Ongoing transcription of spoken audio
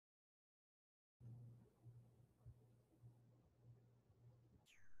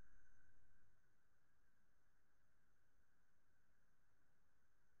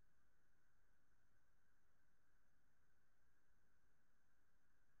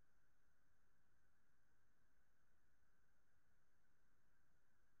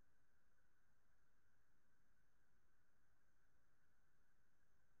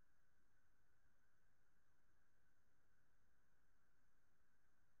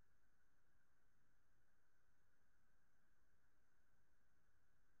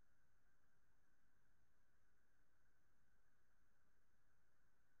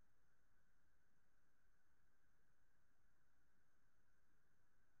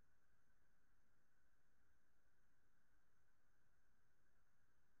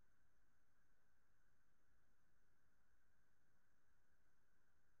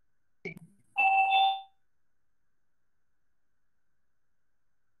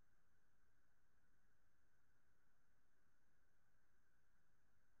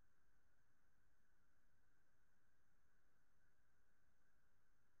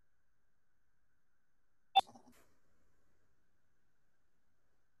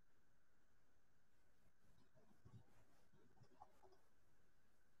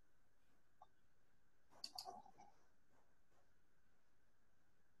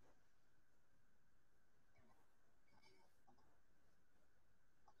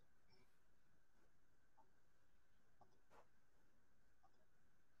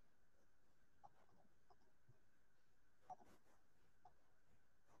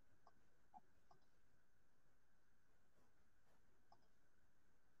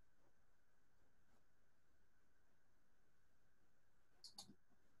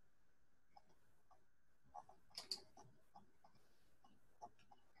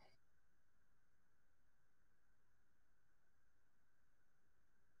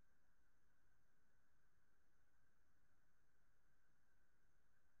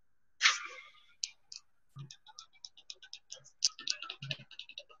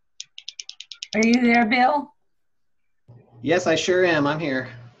Are you there, Bill? Yes, I sure am. I'm here.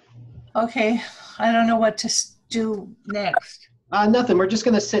 Okay, I don't know what to do next. Nothing. We're just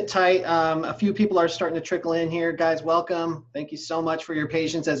going to sit tight. A few people are starting to trickle in here. Guys, welcome. Thank you so much for your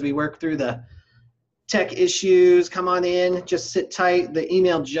patience as we work through the tech issues. Come on in. Just sit tight. The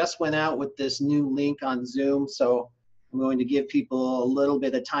email just went out with this new link on Zoom, so I'm going to give people a little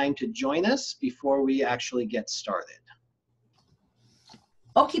bit of time to join us before we actually get started.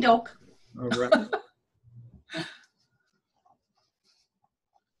 Okie doke. All right.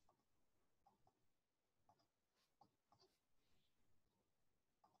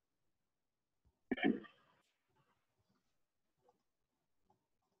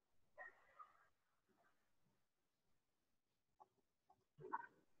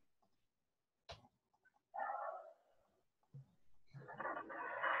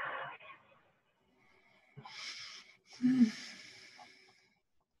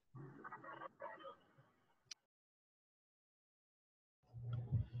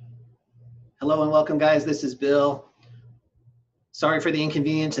 Hello and welcome, guys. This is Bill. Sorry for the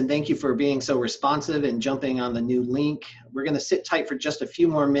inconvenience and thank you for being so responsive and jumping on the new link. We're going to sit tight for just a few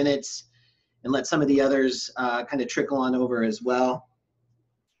more minutes and let some of the others kind of trickle on over as well.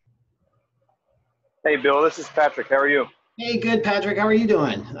 Hey, Bill, this is Patrick. How are you? Hey, good, Patrick. How are you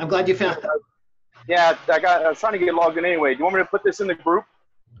doing? I'm glad you found it. Yeah, I was trying to get logged in anyway. Do you want me to put this in the group?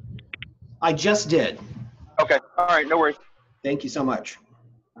 I just did. Okay. All right. No worries. Thank you so much.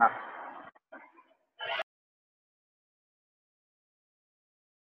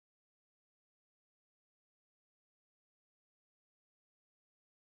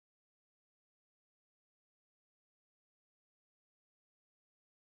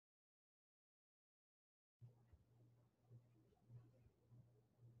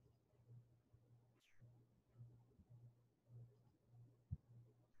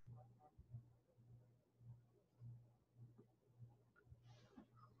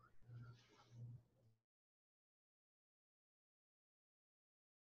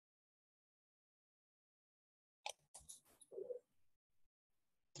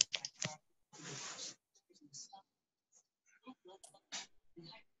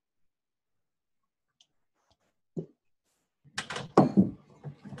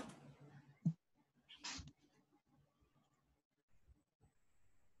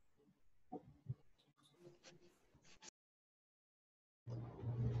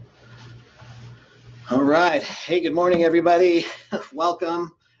 All right. Hey, good morning, everybody.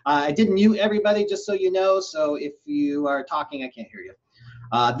 Welcome. I did mute everybody, just so you know, so if you are talking, I can't hear you.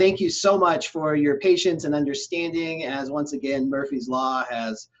 Thank you so much for your patience and understanding, as once again, Murphy's Law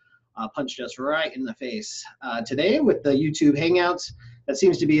has punched us right in the face today with the YouTube Hangouts. That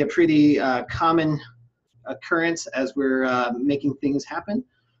seems to be a pretty common occurrence as we're making things happen.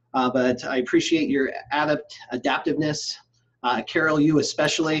 But I appreciate your adaptiveness. Carol, you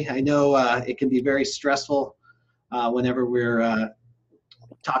especially. I know it can be very stressful whenever we're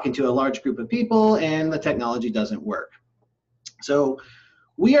talking to a large group of people and the technology doesn't work. So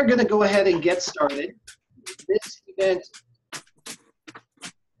we are going to go ahead and get started. This event,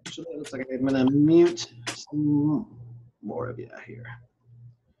 actually, it looks like I'm going to mute some more of you here.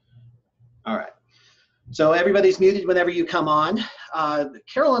 All right. So everybody's muted whenever you come on.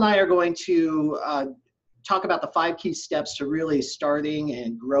 Carol and I are going to talk about the 5 key steps to really starting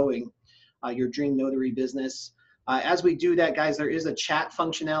and growing your dream notary business. As we do that, guys, there is a chat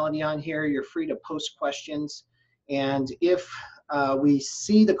functionality on here. You're free to post questions. And if we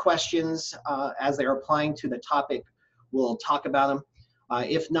see the questions as they're applying to the topic, we'll talk about them.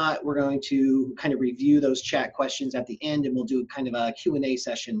 If not, we're going to kind of review those chat questions at the end, and we'll do kind of a Q&A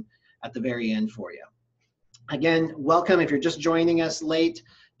session at the very end for you. Again, welcome. If you're just joining us late,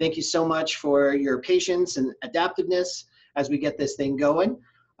 thank you so much for your patience and adaptiveness as we get this thing going.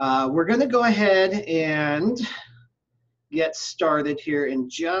 We're going to go ahead and get started here in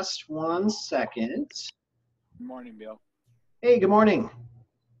just 1 second. Good morning, Bill. Hey, good morning.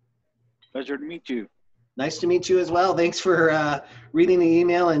 Pleasure to meet you. Nice to meet you as well. Thanks for reading the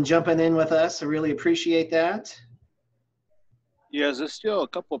email and jumping in with us. I really appreciate that. Yes, there's still a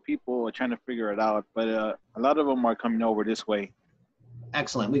couple of people trying to figure it out, but a lot of them are coming over this way.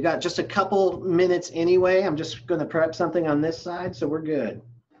 Excellent. We've got just a couple minutes anyway. I'm just going to prep something on this side, so we're good.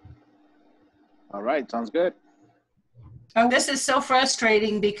 All right, sounds good. Oh, this is so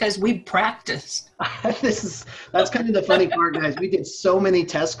frustrating because we practiced. That's kind of the funny part, guys. We did so many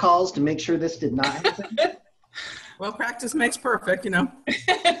test calls to make sure this did not happen. Well, practice makes perfect, you know.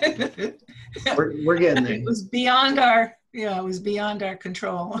 We're getting there. It was beyond our, it was beyond our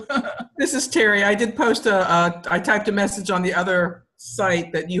control. This is Terry. I did post I typed a message on the other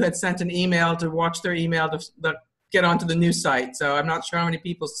site that you had sent an email to watch their email to get onto the new site. So I'm not sure how many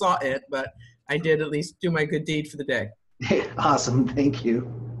people saw it, but I did at least do my good deed for the day. Awesome. Thank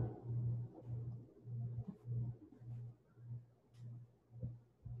you.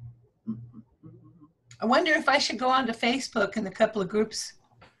 I wonder if I should go on to Facebook and a couple of groups.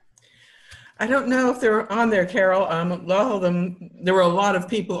 I don't know if they're on there, Carol. A lot of them, there were a lot of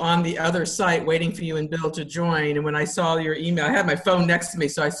people on the other site waiting for you and Bill to join. And when I saw your email, I had my phone next to me,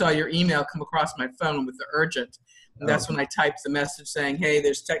 so I saw your email come across my phone with the urgent. And that's when I typed the message saying, hey,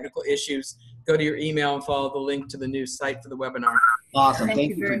 there's technical issues. Go to your email and follow the link to the new site for the webinar. Awesome. Thank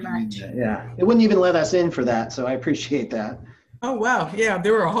you for very doing much. that. Yeah. It wouldn't even let us in for that, so I appreciate that. Oh, wow. Yeah,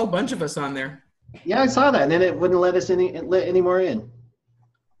 there were a whole bunch of us on there. Yeah, I saw that, and then it wouldn't let us let any more in.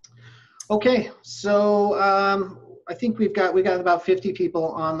 Okay, so I think we got about 50 people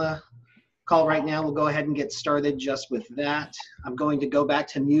on the call right now. We'll go ahead and get started just with that. I'm going to go back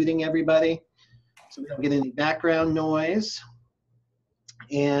to muting everybody so we don't get any background noise.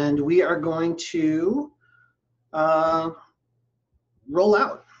 And we are going to roll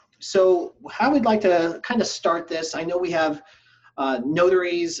out. So how we'd like to kind of start this, I know we have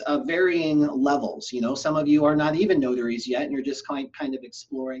notaries of varying levels. You know, some of you are not even notaries yet and you're just kind of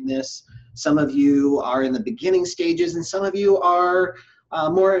exploring this. Some of you are in the beginning stages and some of you are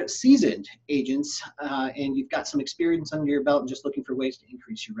more seasoned agents and you've got some experience under your belt and just looking for ways to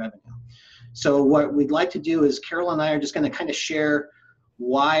increase your revenue. So what we'd like to do is Carol and I are just going to kind of share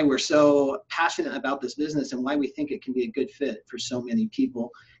why we're so passionate about this business and why we think it can be a good fit for so many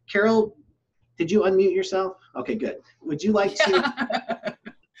people. Carol, did you unmute yourself? Okay, good. Would you like to?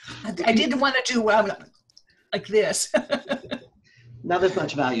 I didn't want to do like this. Not as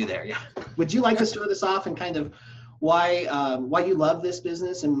much value there, yeah. Would you like to start this off and kind of why you love this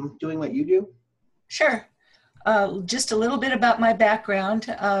business and doing what you do? Sure. Just a little bit about my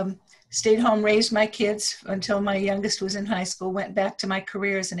background. Stayed home, raised my kids until my youngest was in high school, went back to my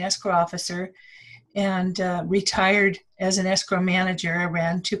career as an escrow officer and retired as an escrow manager. I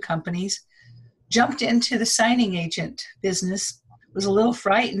ran 2 companies. Jumped into the signing agent business, was a little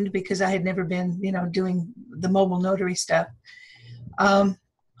frightened because I had never been, you know, doing the mobile notary stuff.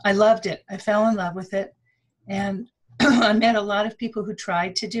 I loved it. I fell in love with it. And I met a lot of people who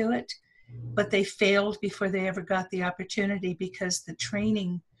tried to do it, but they failed before they ever got the opportunity because the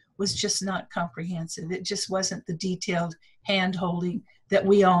training was just not comprehensive. It just wasn't the detailed hand-holding that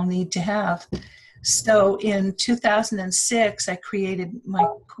we all need to have. So in 2006, I created my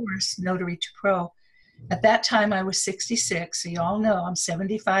course, Notary to Pro. At that time, I was 66. So you all know I'm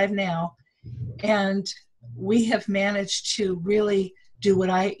 75 now. And we have managed to really do what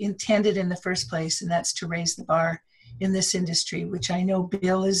I intended in the first place, and that's to raise the bar in this industry, which I know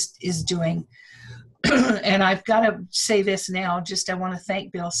Bill is doing. And I've got to say this now, I want to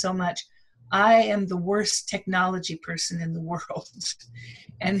thank Bill so much. I am the worst technology person in the world.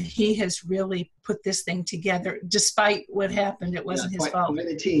 And he has really put this thing together. Despite what happened, it wasn't his fault. Quite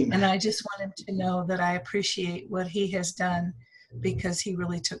a team. And I just want him to know that I appreciate what he has done because he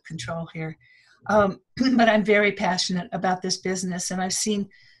really took control here. But I'm very passionate about this business, and I've seen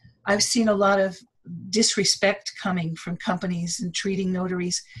a lot of disrespect coming from companies and treating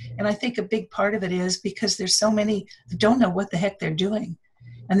notaries. And I think a big part of it is because there's so many that don't know what the heck they're doing,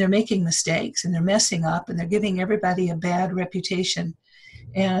 and they're making mistakes and they're messing up and they're giving everybody a bad reputation.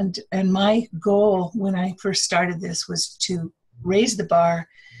 And my goal when I first started this was to raise the bar,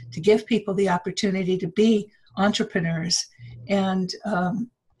 to give people the opportunity to be entrepreneurs. And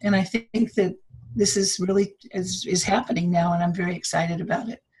I think that this is really is happening now, and I'm very excited about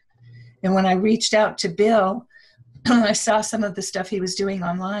it. And when I reached out to Bill, I saw some of the stuff he was doing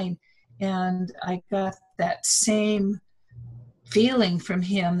online, and I got that same feeling from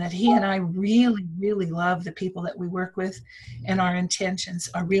him that he and I really, really love the people that we work with, and our intentions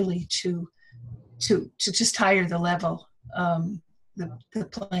are really to just higher the level, the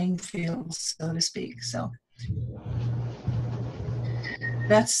playing field, so to speak. So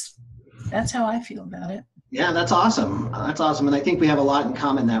that's how I feel about it. Yeah, that's awesome. That's awesome. And I think we have a lot in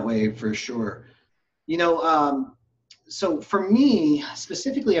common that way for sure. You know, so for me,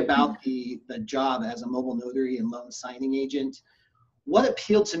 specifically about the job as a mobile notary and loan signing agent, what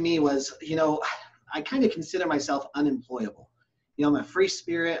appealed to me was, you know, I kind of consider myself unemployable. You know, I'm a free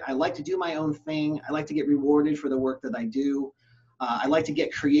spirit. I like to do my own thing. I like to get rewarded for the work that I do. I like to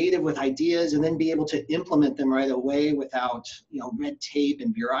get creative with ideas and then be able to implement them right away without, you know, red tape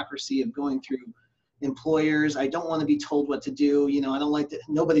and bureaucracy of going through employers. I don't want to be told what to do. You know, I don't like to,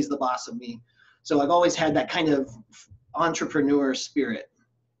 nobody's the boss of me. So I've always had that kind of entrepreneur spirit.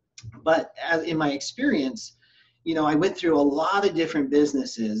 But in my experience, you know, I went through a lot of different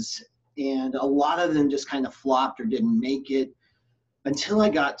businesses, and a lot of them just kind of flopped or didn't make it until I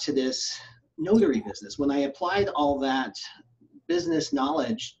got to this notary business. When I applied all that business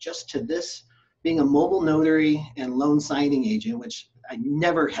knowledge just to this, being a mobile notary and loan signing agent, which I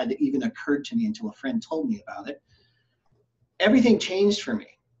never had even occurred to me until a friend told me about it, everything changed for me.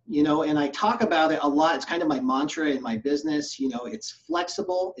 You know, and I talk about it a lot. It's kind of my mantra in my business. You know, it's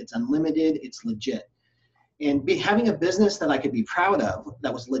flexible, it's unlimited, it's legit. And having a business that I could be proud of,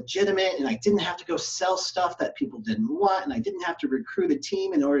 that was legitimate, and I didn't have to go sell stuff that people didn't want, and I didn't have to recruit a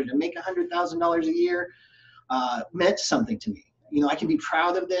team in order to make $100,000 a year, meant something to me. You know, I can be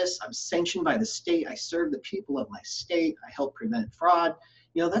proud of this. I'm sanctioned by the state. I serve the people of my state. I help prevent fraud.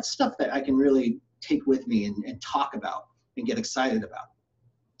 You know, that's stuff that I can really take with me and talk about and get excited about.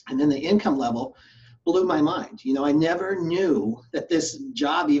 And then the income level blew my mind. You know, I never knew that this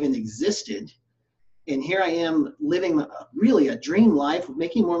job even existed. And here I am living really a dream life,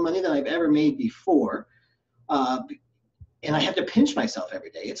 making more money than I've ever made before. And I have to pinch myself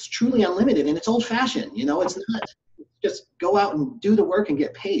every day. It's truly unlimited, and it's old fashioned. You know, it's not just go out and do the work and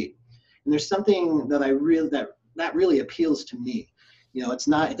get paid. And there's something that that really appeals to me. You know,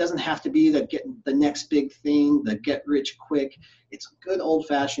 it doesn't have to be the next big thing, the get rich quick. It's good old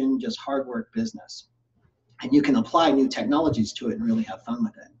fashioned, just hard work business. And you can apply new technologies to it and really have fun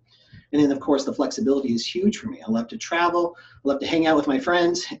with it. And then of course the flexibility is huge for me. I love to travel, I love to hang out with my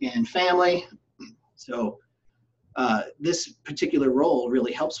friends and family. So this particular role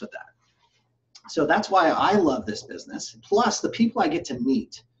really helps with that. So that's why I love this business. Plus the people I get to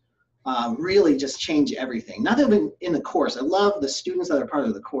meet really just change everything. Not even in the course. I love the students that are part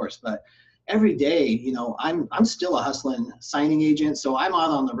of the course, but every day, you know, I'm still a hustling signing agent, so I'm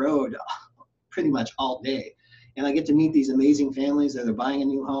out on the road pretty much all day. And I get to meet these amazing families that are buying a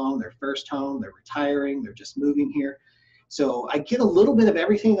new home, their first home, they're retiring, they're just moving here. So I get a little bit of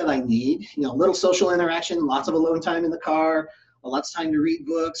everything that I need, you know, a little social interaction, lots of alone time in the car, lots of time to read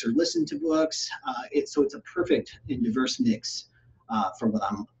books or listen to books. So it's a perfect and diverse mix for what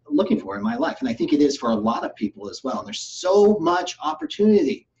I'm looking for in my life. And I think it is for a lot of people as well. And there's so much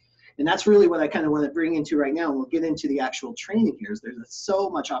opportunity. And that's really what I kind of want to bring into right now. And we'll get into the actual training here. There's so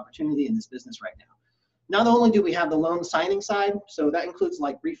much opportunity in this business right now. Not only do we have the loan signing side, so that includes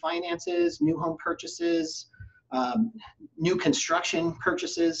like refinances, new home purchases, new construction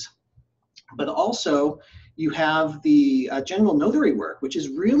purchases, but also you have the general notary work, which is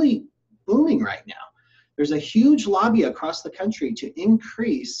really booming right now. There's a huge lobby across the country to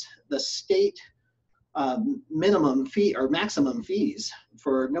increase the state minimum fee or maximum fees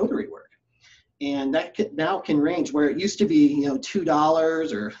for notary work. And that now can range where it used to be, you know,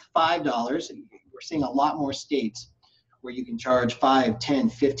 $2 or $5. We're seeing a lot more states where you can charge $5,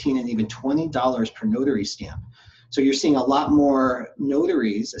 $10, $15, and even $20 per notary stamp. So you're seeing a lot more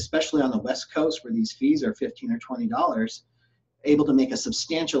notaries, especially on the West Coast where these fees are $15 or $20, able to make a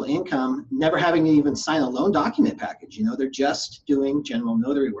substantial income, never having to even sign a loan document package. You know, they're just doing general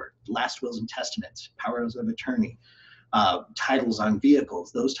notary work, last wills and testaments, powers of attorney, titles on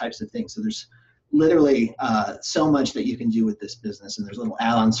vehicles, those types of things. So there's literally so much that you can do with this business, and there's little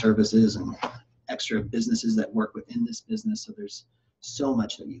add-on services and extra businesses that work within this business. So there's so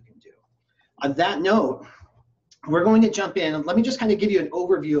much that you can do. On that note, we're going to jump in. Let me just kind of give you an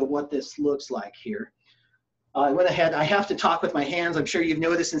overview of what this looks like here. I went ahead, I have to talk with my hands. I'm sure you've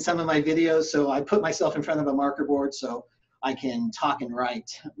noticed in some of my videos, so I put myself in front of a marker board so I can talk and write.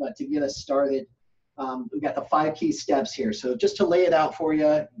 But to get us started, we've got the 5 key steps here. So just to lay it out for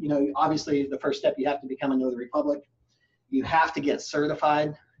you, you know, obviously the first step, you have to become a notary public. You have to get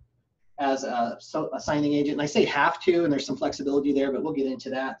certified as a signing agent. And I say have to, and there's some flexibility there, but we'll get into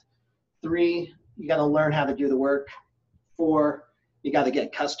that. 3, you got to learn how to do the work. 4, you got to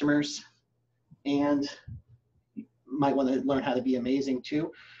get customers. And you might want to learn how to be amazing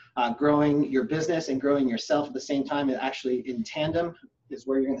too. Growing your business and growing yourself at the same time, and actually in tandem, is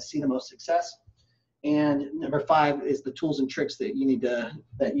where you're going to see the most success. And number 5 is the tools and tricks that you need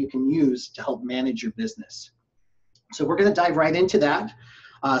that you can use to help manage your business. So we're going to dive right into that.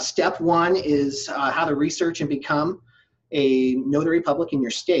 Step 1 is how to research and become a notary public in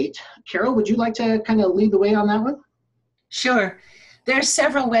your state. Carol, would you like to kind of lead the way on that one? Sure. There are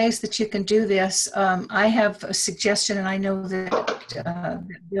several ways that you can do this. I have a suggestion, and I know that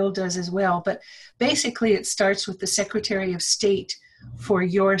Bill does as well, but basically it starts with the Secretary of State for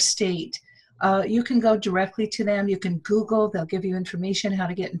your state. You can go directly to them. You can Google. They'll give you information how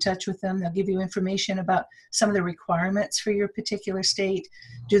to get in touch with them. They'll give you information about some of the requirements for your particular state.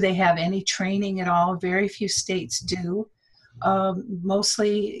 Do they have any training at all? Very few states do.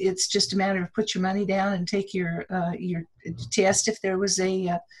 Mostly, it's just a matter of put your money down and take your test if there was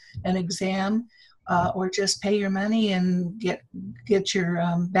an exam, or just pay your money and get your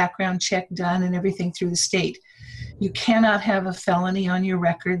background check done and everything through the state. You cannot have a felony on your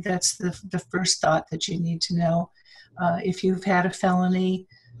record. That's the first thought that you need to know. If you've had a felony,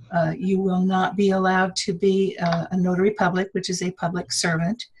 you will not be allowed to be a notary public, which is a public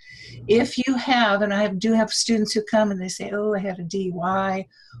servant. If you have, and I do have students who come and they say, oh, I had a DUI,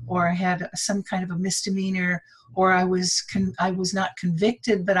 or I had some kind of a misdemeanor, or I was not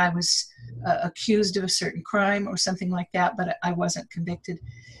convicted, but I was accused of a certain crime or something like that, but I wasn't convicted,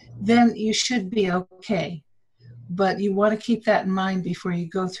 then you should be okay. But you want to keep that in mind before you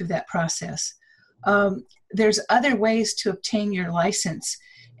go through that process. There's other ways to obtain your license.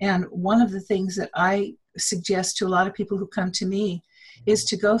 And one of the things that I suggest to a lot of people who come to me is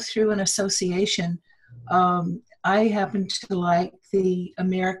to go through an association. I happen to like the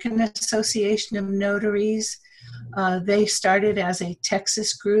American Association of Notaries. They started as a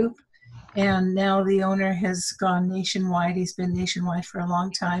Texas group, and now the owner has gone nationwide. He's been nationwide for a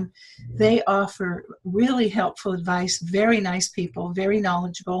long time. They offer really helpful advice, very nice people, very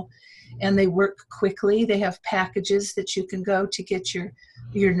knowledgeable, and they work quickly. They have packages that you can go to get your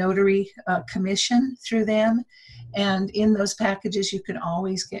notary commission through them. And in those packages, you can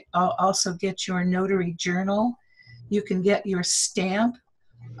always also get your notary journal. You can get your stamp,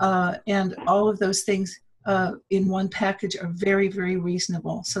 and all of those things in one package are very, very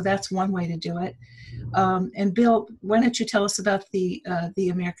reasonable. So that's one way to do it. And Bill, why don't you tell us about the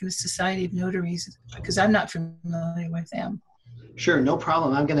American Society of Notaries, because I'm not familiar with them. Sure, no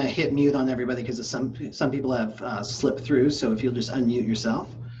problem. I'm going to hit mute on everybody because some people have slipped through. So if you'll just unmute yourself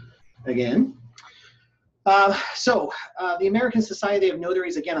again. The American Society of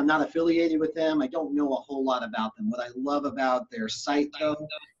Notaries, again, I'm not affiliated with them. I don't know a whole lot about them. What I love about their site, though,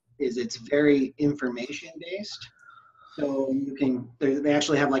 is it's very information-based. So you can, they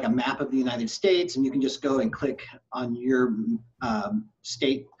actually have like a map of the United States, and you can just go and click on your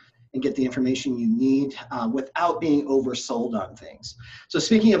state and get the information you need without being oversold on things. So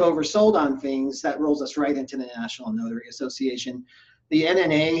speaking of oversold on things, that rolls us right into the National Notary Association. The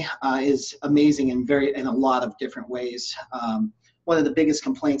NNA is amazing in a lot of different ways. One of the biggest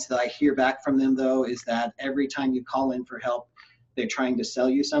complaints that I hear back from them, though, is that every time you call in for help, they're trying to sell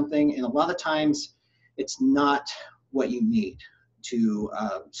you something. And a lot of times, it's not what you need to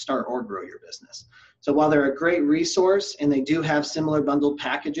start or grow your business. So while they're a great resource and they do have similar bundled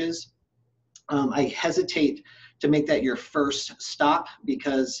packages, I hesitate to make that your first stop,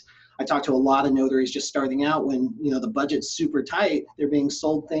 because I talk to a lot of notaries just starting out when the budget's super tight. They're being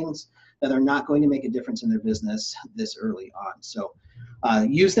sold things that are not going to make a difference in their business this early on. So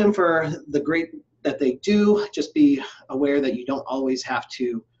use them for the great that they do. Just be aware that you don't always have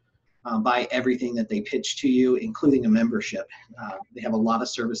to buy everything that they pitch to you, including a membership. They have a lot of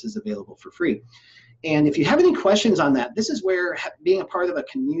services available for free. And if you have any questions on that, this is where being a part of a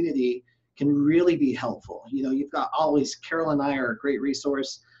community can really be helpful. You've got always, Carol and I are a great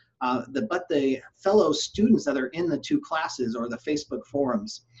resource. But the fellow students that are in the two classes or the Facebook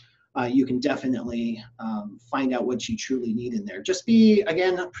forums, you can definitely find out what you truly need in there. Just be,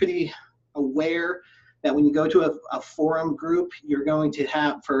 again, pretty aware that when you go to a forum group, you're going to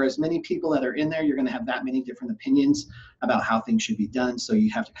have, for as many people that are in there, you're going to have that many different opinions about how things should be done. So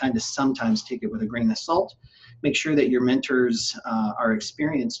you have to kind of sometimes take it with a grain of salt. Make sure that your mentors are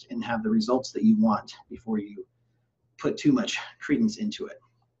experienced and have the results that you want before you put too much credence into it.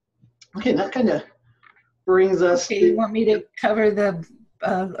 Okay, that kind of brings us. Okay, you want me to cover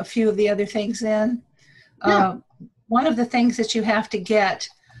a few of the other things then? Yeah. One of the things that you have to get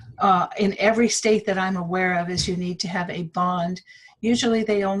in every state that I'm aware of is you need to have a bond. Usually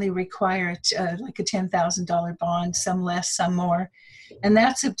they only require like a $10,000 bond, some less, some more. And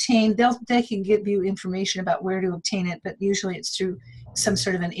that's obtained, they can give you information about where to obtain it, but usually it's through some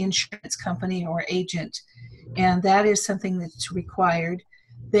sort of an insurance company or agent. And that is something that's required.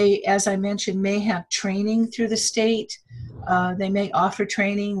 They, as I mentioned, may have training through the state. They may offer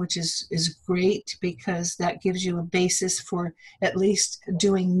training, which is great because that gives you a basis for at least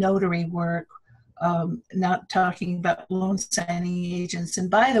doing notary work, not talking about loan signing agents. And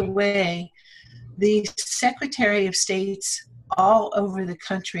by the way, the Secretary of States all over the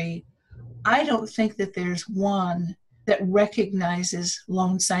country, I don't think that there's one that recognizes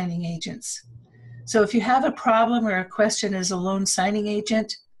loan signing agents. So if you have a problem or a question as a loan signing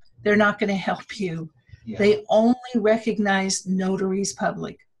agent, they're not going to help you. Yeah. They only recognize notaries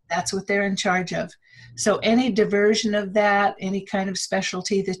public. That's what they're in charge of. So any diversion of that, any kind of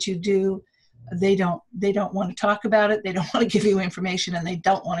specialty that you do, they don't want to talk about it. They don't want to give you information, and they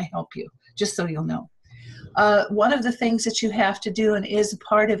don't want to help you, just so you'll know. One of the things that you have to do, and is a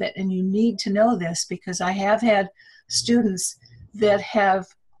part of it, and you need to know this, because I have had students that have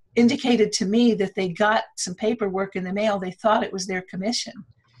indicated to me that they got some paperwork in the mail. They thought it was their commission.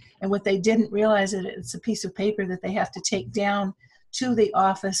 And what they didn't realize is it's a piece of paper that they have to take down to the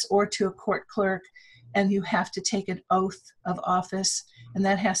office or to a court clerk, and you have to take an oath of office, and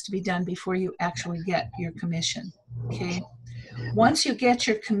that has to be done before you actually get your commission, okay? Once you get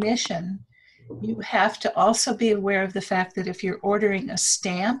your commission, you have to also be aware of the fact that if you're ordering a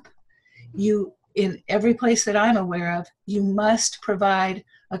stamp, in every place that I'm aware of, you must provide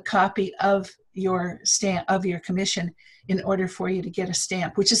a copy of your stamp, of your commission, in order for you to get a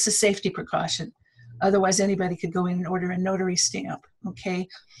stamp, which is a safety precaution. Otherwise, anybody could go in and order a notary stamp, okay?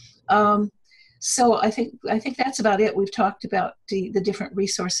 So I think that's about it. We've talked about the different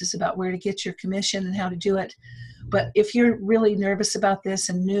resources about where to get your commission and how to do it. But if you're really nervous about this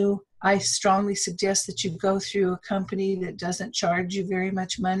and new, I strongly suggest that you go through a company that doesn't charge you very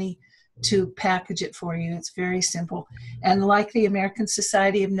much money to package it for you. It's very simple. And like the American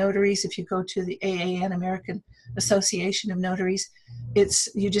Society of Notaries, if you go to the AAN, American Association of Notaries,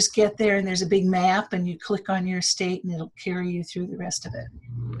 you just get there and there's a big map and you click on your state and it'll carry you through the rest of it.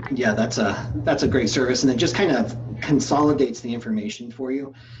 Yeah, that's a great service, and it just kind of consolidates the information for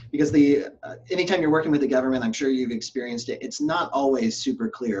you, because anytime you're working with the government, I'm sure you've experienced it, it's not always super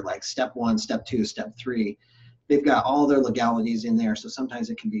clear, like step 1, step 2, step 3. They've got all their legalities in there, so sometimes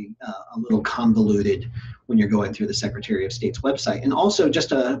it can be a little convoluted when you're going through the Secretary of State's website. And also,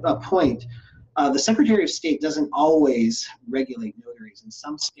 just a point, the Secretary of State doesn't always regulate notaries. In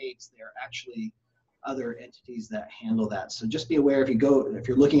some states, there are actually other entities that handle that. So just be aware, if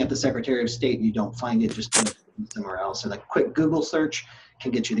you're looking at the Secretary of State and you don't find it, just do it somewhere else. And a quick Google search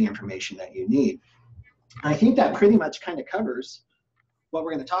can get you the information that you need. I think that pretty much kind of covers what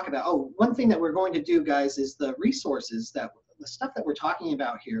we're going to talk about. Oh, one thing that we're going to do, guys, is the resources, the stuff that we're talking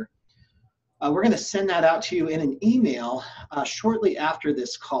about here. We're going to send that out to you in an email shortly after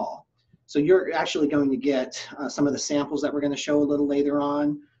this call. So you're actually going to get some of the samples that we're going to show a little later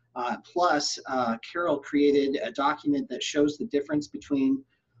on. Plus, Carol created a document that shows the difference between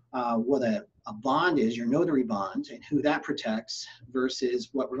what a bond is, your notary bond, and who that protects, versus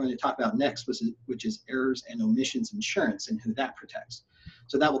what we're going to talk about next, which is errors and omissions insurance, and who that protects.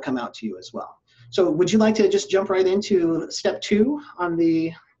 So that will come out to you as well. So would you like to just jump right into step 2 on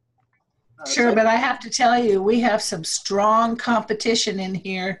the Sure, site? but I have to tell you, we have some strong competition in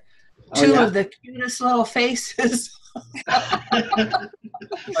here. Oh, Two yeah? of the cutest little faces.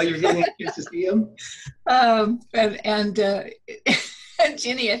 Oh, you're getting a chance to see them? And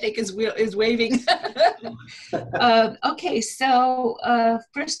Ginny, I think, is waving. Okay, so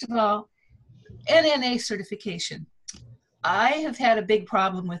first of all, NNA certification. I have had a big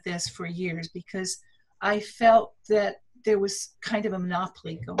problem with this for years because I felt that there was kind of a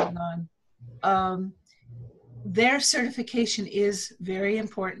monopoly going on. Their certification is very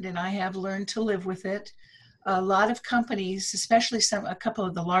important, and I have learned to live with it. A lot of companies, especially a couple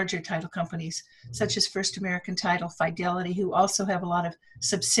of the larger title companies, such as First American Title, Fidelity, who also have a lot of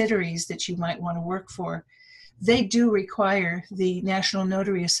subsidiaries that you might want to work for, they do require the National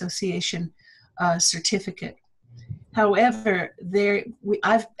Notary Association certificate. However,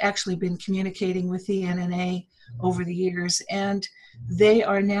 I've actually been communicating with the NNA over the years, and they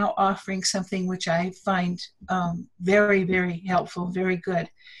are now offering something which I find very, very helpful, very good.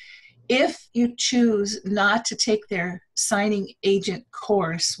 If you choose not to take their signing agent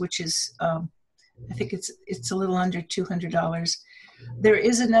course, which is, I think it's a little under $200, there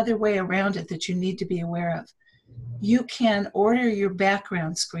is another way around it that you need to be aware of. You can order your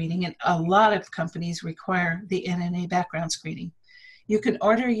background screening, and a lot of companies require the NNA background screening. You can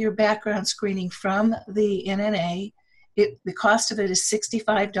order your background screening from the NNA. The cost of it is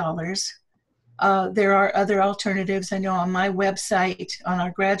 $65. There are other alternatives. I know on my website, on our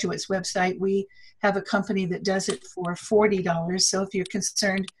graduates website, we have a company that does it for $40. So if you're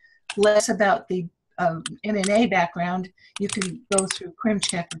concerned less about the NNA background, you can go through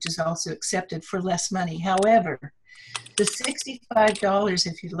CrimCheck, which is also accepted for less money. However, the $65,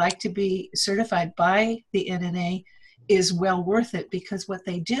 if you'd like to be certified by the NNA, is well worth it, because what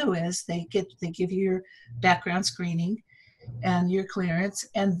they do is they give you your background screening and your clearance,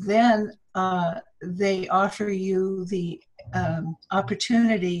 and then they offer you the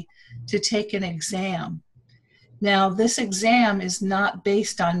opportunity to take an exam. Now, this exam is not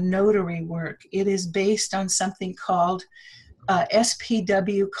based on notary work. It is based on something called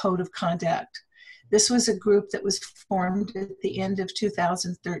SPW Code of Conduct. This was a group that was formed at the end of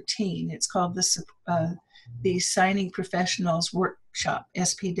 2013. It's called the Signing Professionals Workshop,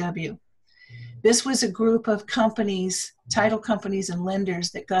 SPW. This was a group of companies, title companies and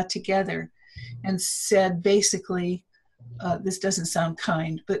lenders that got together and said basically, this doesn't sound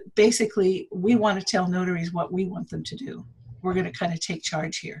kind, but basically we want to tell notaries what we want them to do. We're going to kind of take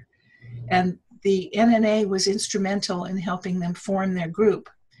charge here. And the NNA was instrumental in helping them form their group,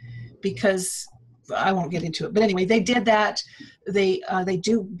 because I won't get into it. But anyway, they did that. They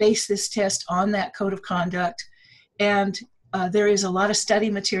do base this test on that code of conduct. And there is a lot of study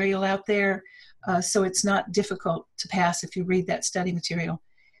material out there. So it's not difficult to pass if you read that study material.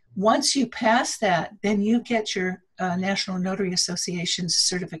 Once you pass that, then you get your National Notary Association's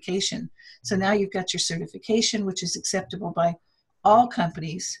certification. So now you've got your certification, which is acceptable by all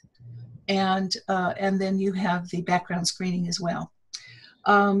companies. And then you have the background screening as well.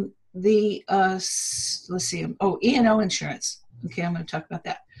 Let's see, E&O insurance. Okay, I'm going to talk about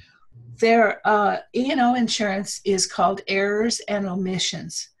that. Their E&O insurance is called errors and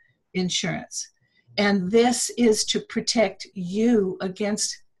omissions insurance. And this is to protect you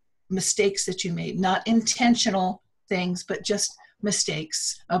against mistakes that you made, not intentional things, but just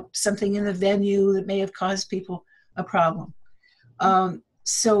mistakes, something in the venue that may have caused people a problem.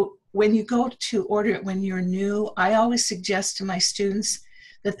 So when you go to order it when you're new, I always suggest to my students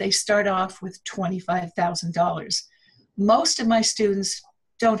that they start off with $25,000. Most of my students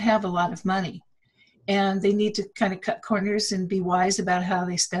don't have a lot of money, and they need to kind of cut corners and be wise about how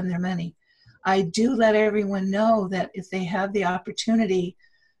they spend their money. I do let everyone know that if they have the opportunity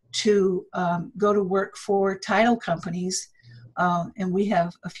to go to work for title companies, and we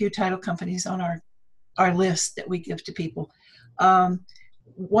have a few title companies on our list that we give to people.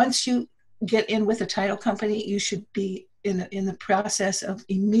 Once you get in with a title company, you should be in the process of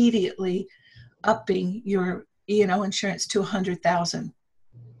immediately upping your E&O insurance to $100,000.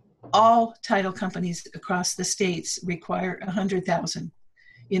 All title companies across the states require $100,000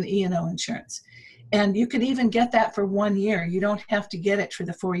 in E&O insurance. And you can even get that for 1 year. You don't have to get it for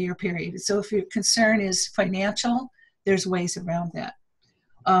the 4-year period. So if your concern is financial, there's ways around that.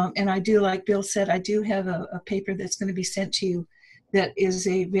 And I do, like Bill said, I do have a paper that's going to be sent to you that is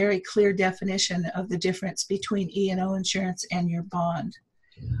a very clear definition of the difference between E&O insurance and your bond.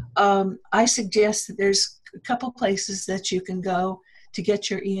 I suggest that there's a couple places that you can go to get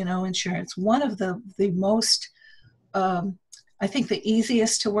your E&O insurance. One of the most, I think the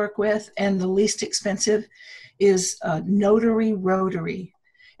easiest to work with and the least expensive is Notary Rotary.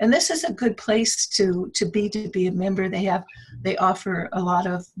 And this is a good place to be a member. They offer a lot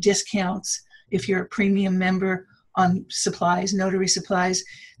of discounts if you're a premium member on supplies, notary supplies.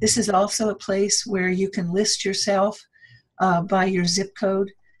 This is also a place where you can list yourself by your zip code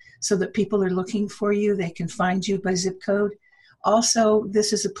so that people are looking for you. They can find you by zip code. Also,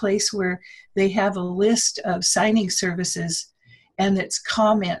 this is a place where they have a list of signing services, and it's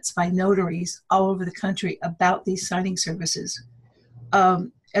comments by notaries all over the country about these signing services.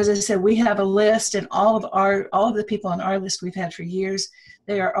 As I said, we have a list, and all of the people on our list we've had for years,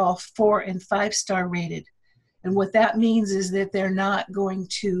 they are all 4- and 5-star rated. And what that means is that they're not going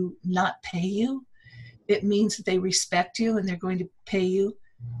to not pay you. It means that they respect you and they're going to pay you.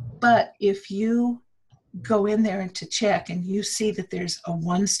 But if you go in there and to check and you see that there's a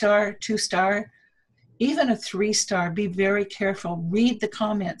 1-star, 2-star, even a 3-star, be very careful. Read the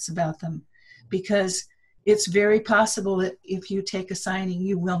comments about them, because it's very possible that if you take a signing,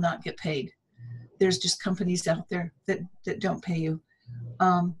 you will not get paid. There's just companies out there that don't pay you.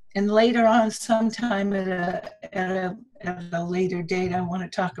 And later on, sometime at a later date, I want to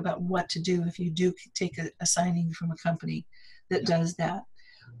talk about what to do if you do take a signing from a company that does that.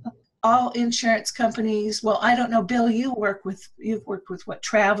 All insurance companies, well, I don't know, Bill, you've worked with what,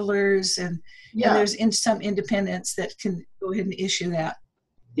 Travelers, and there's some independents that can go ahead and issue that.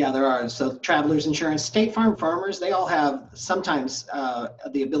 Yeah, there are. So Travelers Insurance, State Farm, Farmers, they all have sometimes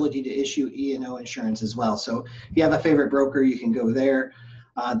the ability to issue E&O insurance as well. So if you have a favorite broker, you can go there.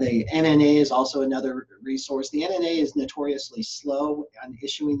 The NNA is also another resource. The NNA is notoriously slow on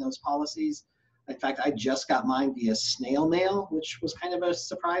issuing those policies. In fact, I just got mine via snail mail, which was kind of a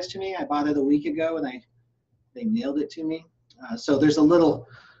surprise to me. I bought it a week ago, and they mailed it to me. So there's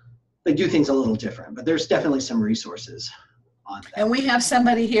they do things a little different, but there's definitely some resources on that. And we have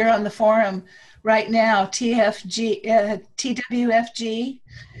somebody here on the forum right now, TWFG,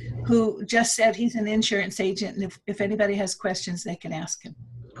 who just said he's an insurance agent, and if anybody has questions, they can ask him.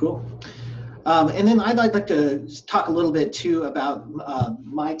 Cool. And then I'd like to talk a little bit too about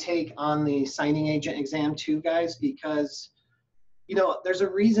my take on the signing agent exam too, guys, because You know, there's a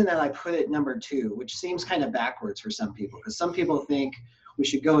reason that I put it number 2, which seems kind of backwards for some people, because some people think we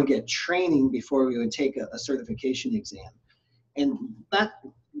should go and get training before we would take a certification exam. And that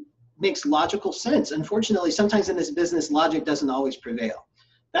makes logical sense. Unfortunately, sometimes in this business, logic doesn't always prevail.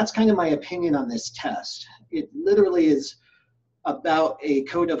 That's kind of my opinion on this test. It literally is about a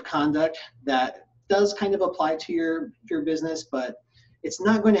code of conduct that does kind of apply to your business, but it's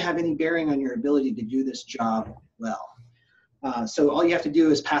not going to have any bearing on your ability to do this job well. So all you have to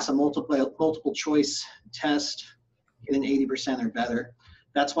do is pass a multiple choice test, get an 80% or better.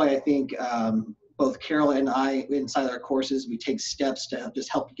 That's why I think both Carol and I, inside our courses, we take steps to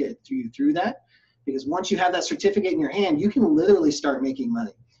just help get you through that. Because once you have that certificate in your hand, you can literally start making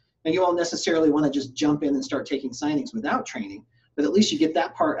money. And you won't necessarily want to just jump in and start taking signings without training, but at least you get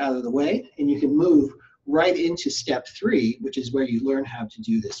that part out of the way and you can move right into step 3, which is where you learn how to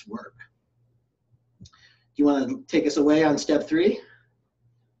do this work. Do you want to take us away on step 3?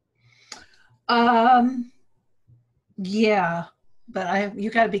 Yeah, but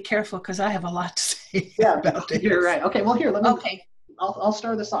you got to be careful because I have a lot to say about this. You're right. Okay, well here, Okay. I'll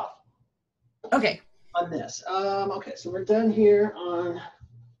start this off. Okay. On this. Okay, so we're done here on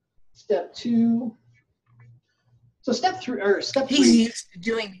step 2. So step 3, or step 3. He's used to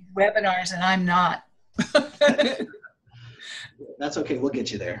doing webinars and I'm not. That's okay, we'll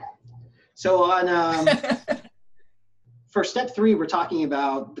get you there. So on for step 3, we're talking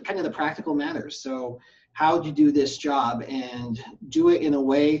about the kind of the practical matters. So how do you do this job and do it in a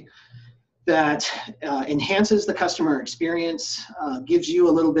way that enhances the customer experience, gives you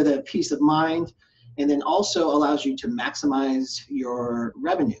a little bit of peace of mind, and then also allows you to maximize your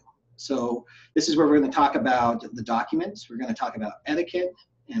revenue. So this is where we're going to talk about the documents. We're going to talk about etiquette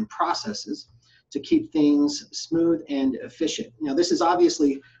and processes to keep things smooth and efficient. Now, this is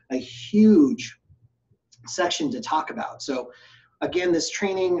obviously a huge section to talk about. So again, this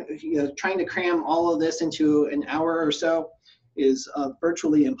training, trying to cram all of this into an hour or so is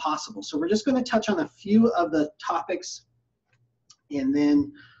virtually impossible. So we're just going to touch on a few of the topics, and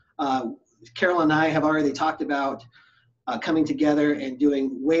then Carol and I have already talked about coming together and doing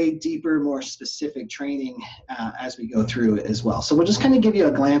way deeper, more specific training as we go through it as well. So we'll just kind of give you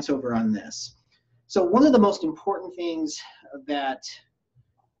a glance over on this. So one of the most important things that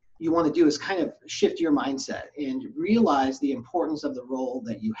you want to do is kind of shift your mindset and realize the importance of the role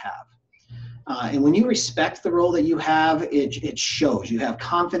that you have. And when you respect the role that you have, it shows. You have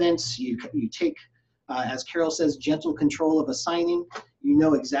confidence. You take, as Carol says, gentle control of a signing. You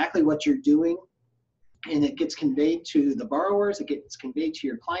know exactly what you're doing, and it gets conveyed to the borrowers. It gets conveyed to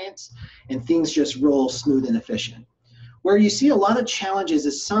your clients, and things just roll smooth and efficient. Where you see a lot of challenges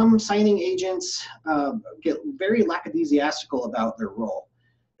is some signing agents get very lackadaisical about their role.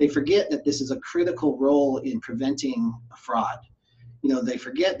 They forget that this is a critical role in preventing fraud. You know, they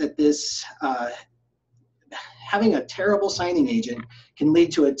forget that this, having a terrible signing agent can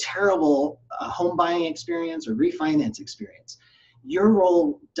lead to a terrible home buying experience or refinance experience. Your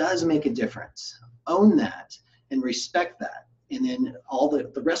role does make a difference. Own that and respect that. And then all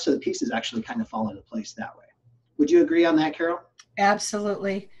the rest of the pieces actually kind of fall into place that way. Would you agree on that, Carol?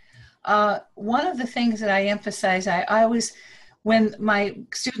 Absolutely. One of the things that I emphasize, I always, when my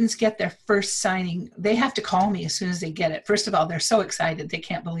students get their first signing, they have to call me as soon as they get it. First of all, they're so excited, they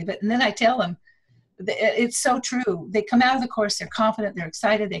can't believe it. And then I tell them, it's so true. They come out of the course, they're confident, they're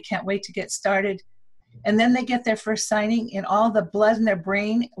excited, they can't wait to get started. And then they get their first signing and all the blood in their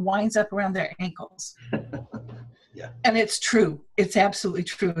brain winds up around their ankles. Yeah. And it's true. It's absolutely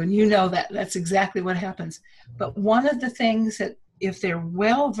true. And you know that. That's exactly what happens. But one of the things that if they're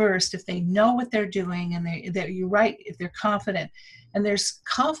well-versed, if they know what they're doing, and you're right, if they're confident, and there's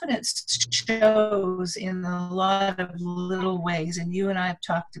confidence shows in a lot of little ways, and you and I have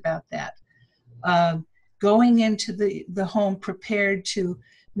talked about that. Going into the home prepared to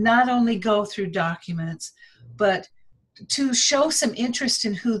not only go through documents, but to show some interest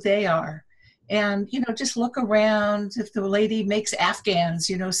in who they are. And, just look around. If the lady makes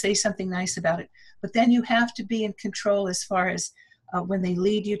Afghans, say something nice about it. But then you have to be in control as far as when they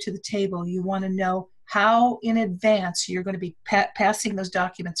lead you to the table. You want to know how in advance you're going to be passing those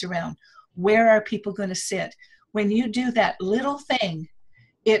documents around. Where are people going to sit? When you do that little thing,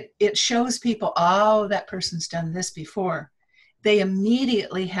 it shows people, oh, that person's done this before. They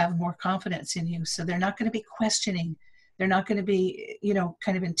immediately have more confidence in you. So they're not going to be questioning. They're not going to be,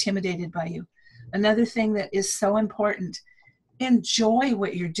 kind of intimidated by you. Another thing that is so important, enjoy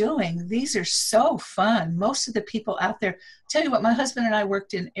what you're doing. These are so fun. Most of the people out there, tell you what, my husband and I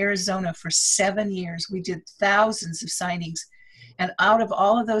worked in Arizona for 7 years. We did thousands of signings. And out of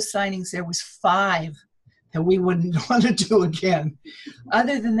all of those signings, there was 5 that we wouldn't want to do again.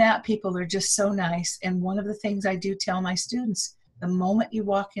 Other than that, people are just so nice. And one of the things I do tell my students, the moment you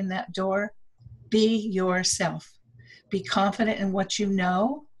walk in that door, be yourself. Be confident in what you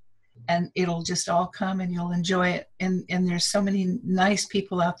know, and it'll just all come and you'll enjoy it. And there's so many nice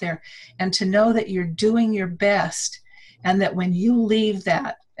people out there. And to know that you're doing your best, and that when you leave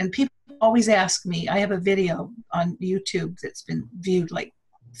that, and people always ask me, I have a video on YouTube that's been viewed like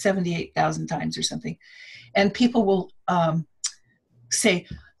 78,000 times or something. And people will say,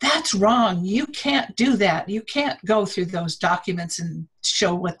 that's wrong. You can't do that. You can't go through those documents and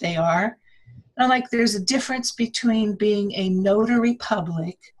show what they are. And I'm like, there's a difference between being a notary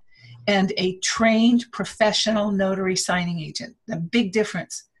public and a trained professional notary signing agent. A big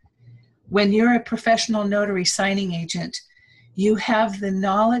difference. When you're a professional notary signing agent, you have the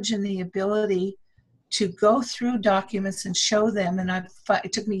knowledge and the ability to go through documents and show them, and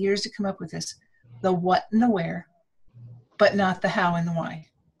it took me years to come up with this, the what and the where, but not the how and the why.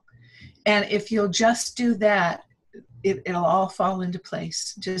 And if you'll just do that, it'll all fall into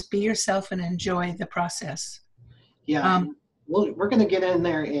place. Just be yourself and enjoy the process. Yeah, we're going to get in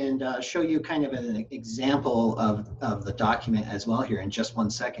there and show you kind of an example of the document as well here in just one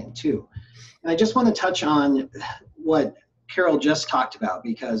second too. And I just want to touch on what Carol just talked about,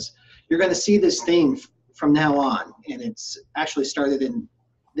 because you're going to see this theme from now on, and it's actually started in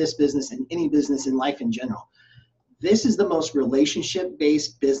this business and any business in life in general. This is the most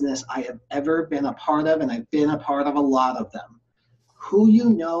relationship-based business I have ever been a part of, and I've been a part of a lot of them. Who you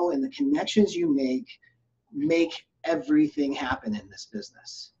know and the connections you make everything happen in this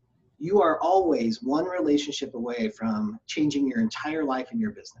business. You are always one relationship away from changing your entire life in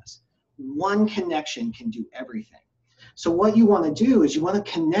your business. One connection can do everything. So what you want to do is you want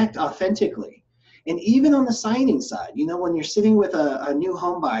to connect authentically. And even on the signing side, you know, when you're sitting with a new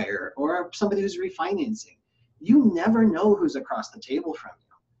home buyer or somebody who's refinancing, you never know who's across the table from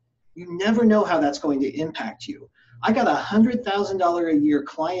you. You never know how that's going to impact you. I got a $100,000 a year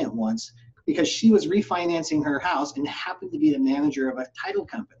client once because she was refinancing her house and happened to be the manager of a title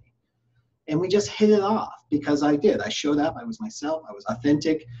company. And we just hit it off because I did. I showed up, I was myself, I was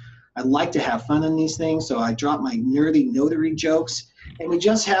authentic. I like to have fun on these things, so I drop my nerdy notary jokes and we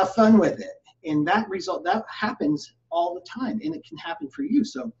just have fun with it. And that happens all the time, and it can happen for you.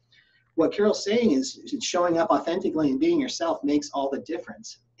 So what Carol's saying is showing up authentically and being yourself makes all the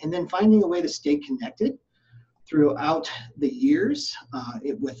difference. And then finding a way to stay connected throughout the years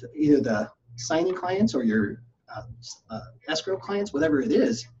with either the signing clients or your escrow clients, whatever it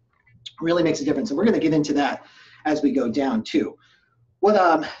is, really makes a difference. And we're going to get into that as we go down too.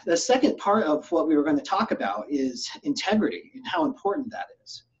 What the second part of what we were going to talk about is integrity and how important that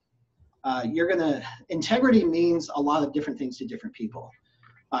is. Integrity means a lot of different things to different people.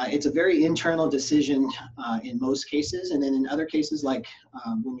 It's a very internal decision in most cases, and then in other cases, like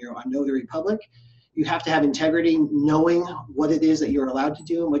when you're on Notary Public, you have to have integrity, knowing what it is that you're allowed to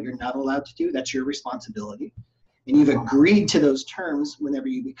do and what you're not allowed to do. That's your responsibility. And you've agreed to those terms whenever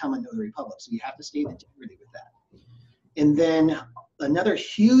you become a Notary Public, so you have to stay in integrity with that. And then another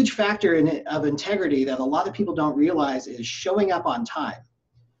huge factor of integrity that a lot of people don't realize is showing up on time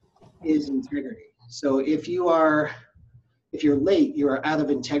is integrity. So if you're late, you are out of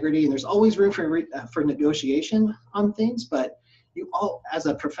integrity, and there's always room for negotiation on things, but as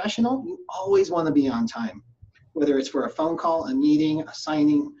a professional, you always want to be on time, whether it's for a phone call, a meeting, a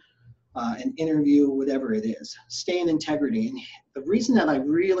signing, an interview, whatever it is. Stay in integrity. And the reason that I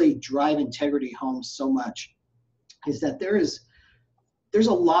really drive integrity home so much is that there's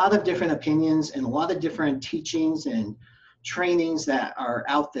a lot of different opinions and a lot of different teachings and trainings that are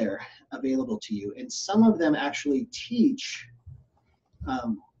out there available to you. And some of them actually teach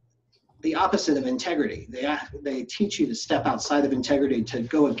the opposite of integrity. They teach you to step outside of integrity, to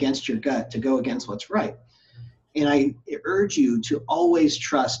go against your gut, to go against what's right. And I urge you to always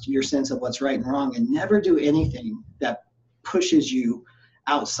trust your sense of what's right and wrong, and never do anything that pushes you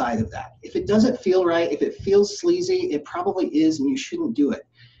outside of that. If it doesn't feel right, if it feels sleazy, it probably is, and you shouldn't do it.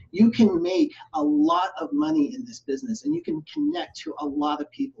 You can make a lot of money in this business, and you can connect to a lot of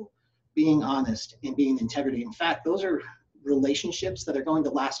people being honest and being integrity. In fact, those are relationships that are going to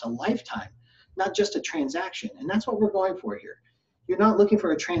last a lifetime, not just a transaction. And that's what we're going for here. You're not looking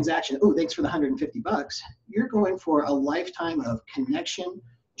for a transaction. Oh, thanks for the $150. You're going for a lifetime of connection,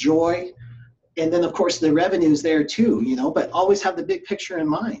 joy, and then of course the revenue's there too, you know, but always have the big picture in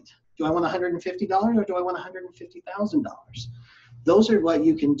mind. Do I want $150 or do I want $150,000? Those are what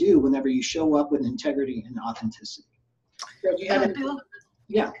you can do whenever you show up with integrity and authenticity. So do you have Bill,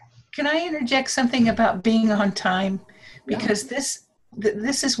 yeah. can I interject something about being on time? Because this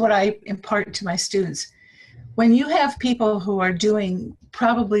is what I impart to my students. when you have people who are doing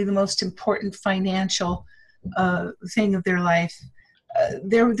probably the most important financial thing of their life,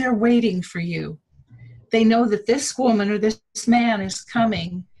 they're waiting for you. They know that this woman or this man is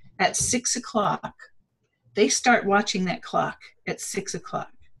coming at 6 o'clock. They start watching that clock at 6 o'clock,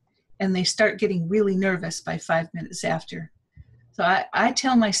 and they start getting really nervous by 5 minutes after. So I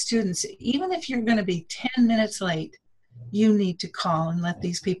tell my students, even if you're going to be 10 minutes late, you need to call and let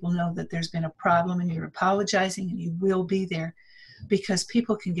these people know that there's been a problem and you're apologizing and you will be there, because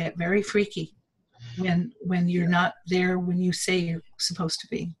people can get very freaky when you're not there when you say you're supposed to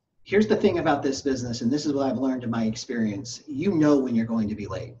be. Here's the thing about this business, and this is what I've learned in my experience. You know when you're going to be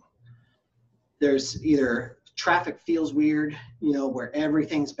late. There's either traffic feels weird, where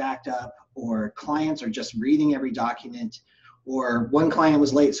everything's backed up, or clients are just reading every document, or one client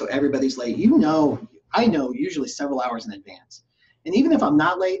was late, so everybody's late. I know usually several hours in advance. And even if I'm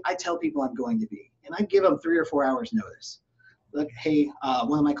not late, I tell people I'm going to be. And I give them 3 or 4 hours notice. Look, hey,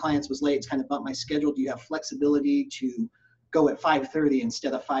 one of my clients was late. It's kind of bumped my schedule. Do you have flexibility to go at 5:30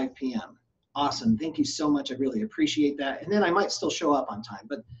 instead of 5 p.m.? Awesome. Thank you so much. I really appreciate that. And then I might still show up on time.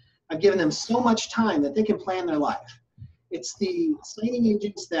 But I've given them so much time that they can plan their life. It's the signing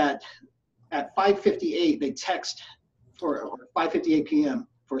agents that at 5:58, they text for 5:58 p.m.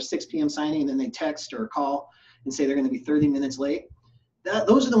 for a 6 p.m. signing, and then they text or call and say they're going to be 30 minutes late.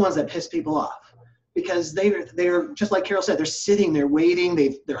 Those are the ones that piss people off, because they're just like Carol said, they're sitting, they're waiting,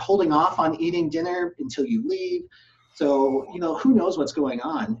 they're holding off on eating dinner until you leave. So, who knows what's going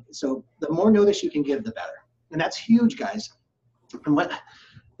on. So the more notice you can give, the better. And that's huge, guys. And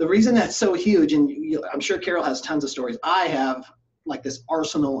the reason that's so huge, and I'm sure Carol has tons of stories. I have like this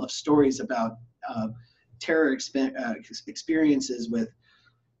arsenal of stories about terror experiences with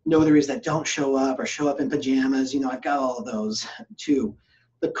notaries that don't show up or show up in pajamas. I've got all of those too.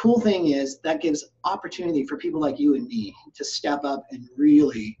 The cool thing is that gives opportunity for people like you and me to step up and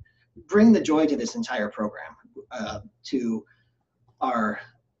really bring the joy to this entire program, to our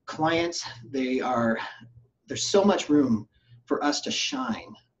clients. There's so much room for us to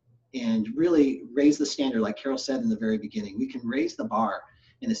shine and really raise the standard. Like Carol said in the very beginning, we can raise the bar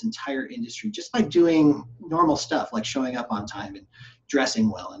in this entire industry just by doing normal stuff like showing up on time and dressing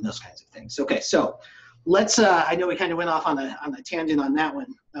well and those kinds of things. Okay, so let's, I know we kind of went off on a tangent on that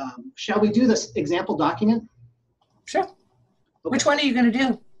one. Shall we do this example document? Sure. Okay. Which one are you going to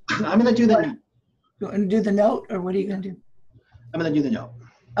do? I'm going to do the. You want to do the note, or what are you going to do? I'm going to do the note.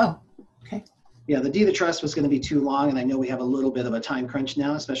 Oh, okay. Yeah, the deed of trust was going to be too long, and I know we have a little bit of a time crunch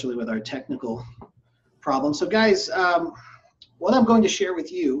now, especially with our technical problems. So guys, what I'm going to share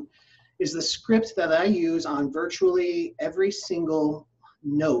with you is the script that I use on virtually every single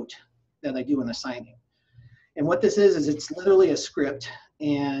note that I do in a signing. And what this is it's literally a script,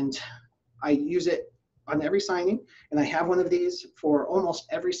 and I use it on every signing, and I have one of these for almost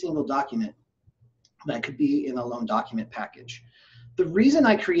every single document that could be in a loan document package. The reason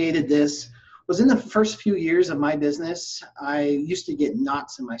I created this was in the first few years of my business, I used to get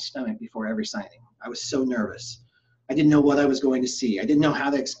knots in my stomach before every signing. I was so nervous. I didn't know what I was going to see. I didn't know how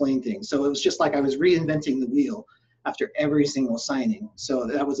to explain things. So it was just like I was reinventing the wheel after every single signing. So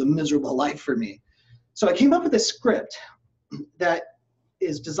that was a miserable life for me. So I came up with a script that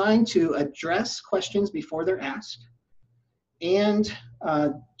is designed to address questions before they're asked and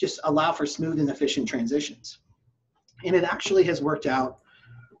just allow for smooth and efficient transitions. And it actually has worked out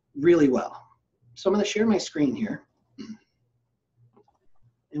really well. So I'm going to share my screen here.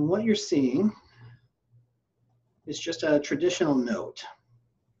 And what you're seeing is just a traditional note.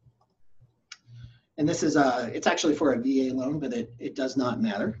 And this is it's actually for a VA loan, but it does not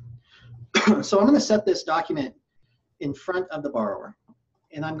matter. So I'm going to set this document in front of the borrower,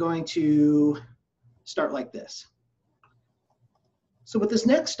 and I'm going to start like this. So with this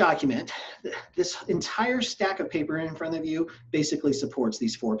next document, this entire stack of paper in front of you basically supports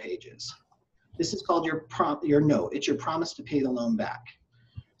these 4 pages. This is called your note. It's your promise to pay the loan back.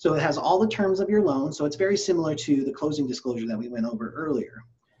 So it has all the terms of your loan. So it's very similar to the closing disclosure that we went over earlier.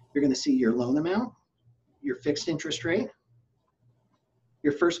 You're going to see your loan amount, your fixed interest rate.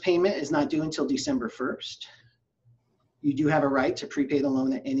 Your first payment is not due until December 1st. You do have a right to prepay the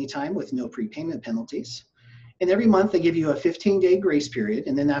loan at any time with no prepayment penalties. And every month they give you a 15-day grace period.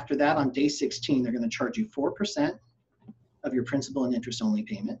 And then after that, on day 16, they're going to charge you 4% of your principal and interest only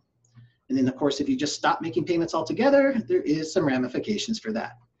payment. And then of course, if you just stop making payments altogether, there is some ramifications for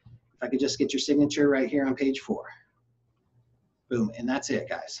that. If I could just get your signature right here on page 4. Boom, and that's it,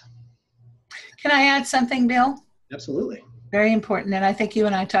 guys. Can I add something, Bill? Absolutely. Very important, and I think you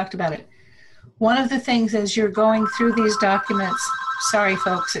and I talked about it. One of the things as you're going through these documents, sorry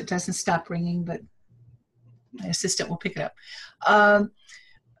folks, it doesn't stop ringing, but My assistant will pick it up.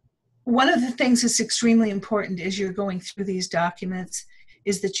 One of the things that's extremely important as you're going through these documents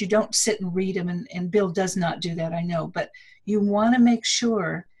is that you don't sit and read them, and Bill does not do that, I know, but you want to make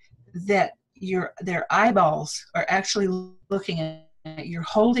sure that their eyeballs are actually looking at it. You're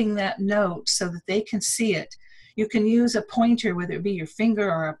holding that note so that they can see it. You can use a pointer, whether it be your finger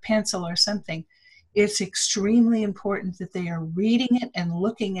or a pencil or something. It's extremely important that they are reading it and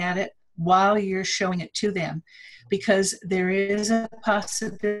looking at it while you're showing it to them, because there is a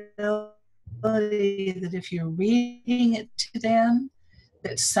possibility that if you're reading it to them,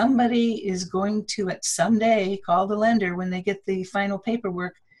 that somebody is going to at some day call the lender when they get the final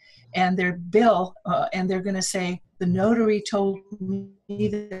paperwork and their bill, and they're going to say, the notary told me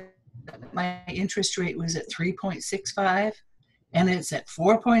that my interest rate was at 3.65 and it's at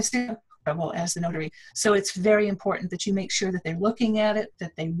 4.6 as the notary. So it's very important that you make sure that they're looking at it,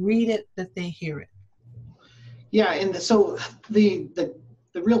 that they read it, that they hear it. Yeah, and so the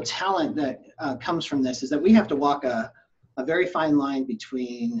real talent that comes from this is that we have to walk a very fine line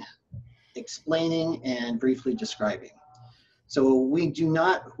between explaining and briefly describing. So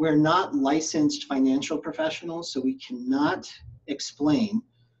we're not licensed financial professionals, so we cannot explain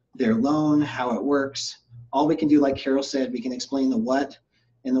their loan, how it works. All we can do, like Carol said, we can explain the what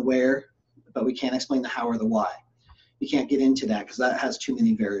and the where, but we can't explain the how or the why. We can't get into that because that has too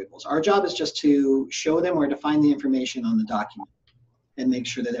many variables. Our job is just to show them where to find the information on the document and make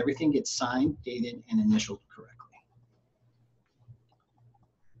sure that everything gets signed, dated, and initialed correctly.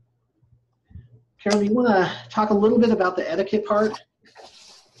 Carol, you want to talk a little bit about the etiquette part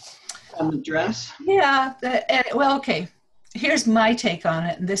on the dress? Yeah, well, okay. Here's my take on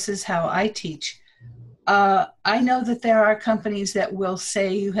it, and this is how I teach. I know that there are companies that will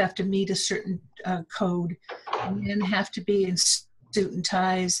say you have to meet a certain code. Men have to be in suit and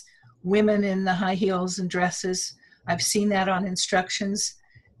ties, women in the high heels and dresses. I've seen that on instructions.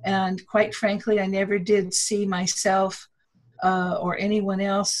 And quite frankly, I never did see myself or anyone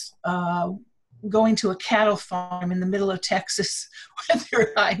else going to a cattle farm in the middle of Texas with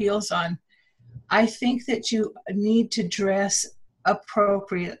their high heels on. I think that you need to dress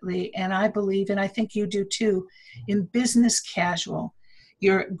appropriately, and I believe, and I think you do too, in business casual.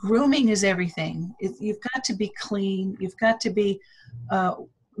 Your grooming is everything. You've got to be clean. You've got to be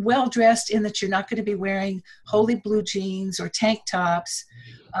well dressed in that you're not going to be wearing holy blue jeans or tank tops.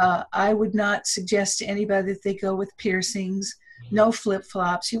 I would not suggest to anybody that they go with piercings, no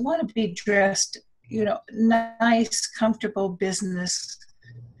flip-flops. You want to be dressed, nice, comfortable business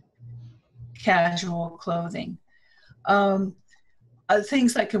casual clothing.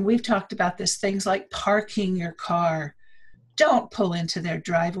 Things like, and we've talked about this, things like parking your car. Don't pull into their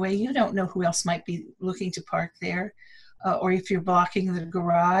driveway. You don't know who else might be looking to park there. Or if you're blocking the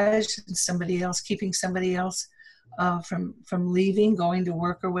garage and keeping somebody else from leaving, going to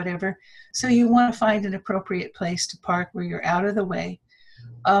work or whatever. So you want to find an appropriate place to park where you're out of the way.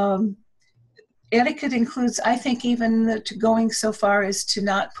 Etiquette includes, I think, even going so far as to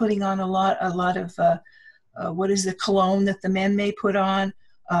not putting on a lot of what is the cologne that the men may put on,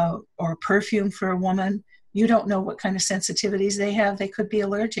 or perfume for a woman. You don't know what kind of sensitivities they have. They could be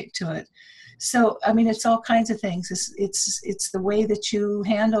allergic to it. So, I mean, it's all kinds of things. It's the way that you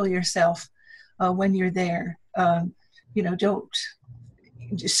handle yourself when you're there. You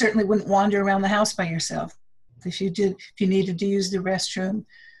certainly wouldn't wander around the house by yourself. If you needed to use the restroom,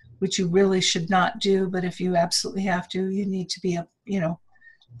 which you really should not do, but if you absolutely have to, you need to be,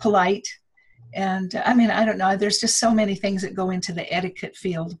 polite. And I mean, I don't know, there's just so many things that go into the etiquette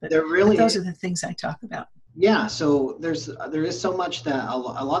field, but those are the things I talk about. Yeah, so there is so much that a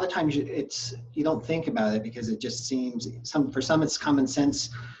lot of times you don't think about it because it just seems, for some it's common sense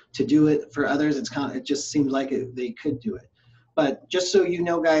to do it. For others, it just seems like they could do it. But just so you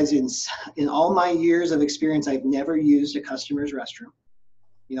know, guys, in all my years of experience, I've never used a customer's restroom.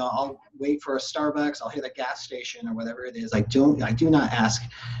 I'll wait for a Starbucks, I'll hit a gas station or whatever it is. I do not ask.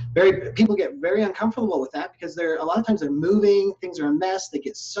 People get very uncomfortable with that because a lot of times they're moving, things are a mess, they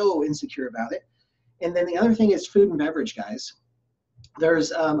get so insecure about it. And then the other thing is food and beverage, guys.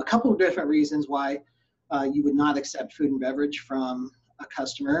 There's a couple of different reasons why you would not accept food and beverage from a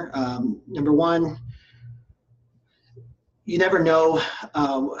customer. Number one, you never know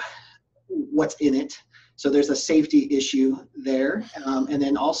what's in it. So there's a safety issue there. And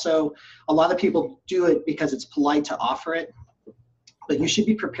then also, a lot of people do it because it's polite to offer it, but you should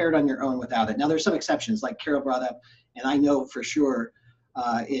be prepared on your own without it. Now, there's some exceptions, like Carol brought up, and I know for sure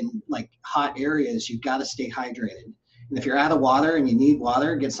in like hot areas, you've got to stay hydrated. And if you're out of water and you need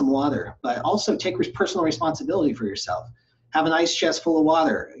water, get some water. But also take personal responsibility for yourself. Have an ice chest full of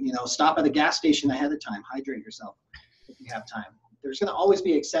water. You know, stop at a gas station ahead of time. Hydrate yourself if you have time. There's going to always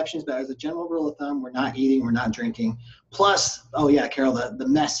be exceptions, but as a general rule of thumb, we're not eating, we're not drinking. Plus, oh yeah, Carol, the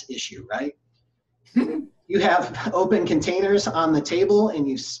mess issue, right? You have open containers on the table and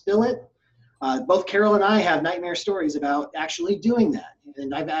you spill it. Both Carol and I have nightmare stories about actually doing that.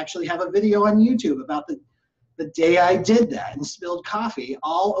 And I've actually have a video on YouTube about the day I did that and spilled coffee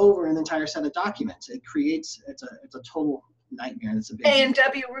all over an entire set of documents. It's a total nightmare. And it's a big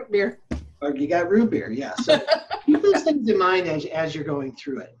A&W root beer. Or you got root beer, yeah. So keep those things in mind as you're going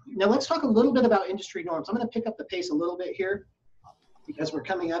through it. Now let's talk a little bit about industry norms. I'm going to pick up the pace a little bit here because we're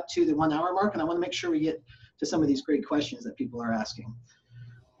coming up to the 1 hour mark, and I want to make sure we get to some of these great questions that people are asking.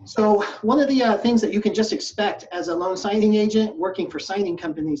 So one of the things that you can just expect as a loan signing agent working for signing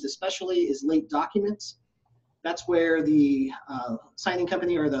companies especially is late documents. That's where the signing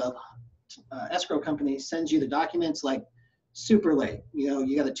company or the escrow company sends you the documents like super late. You know,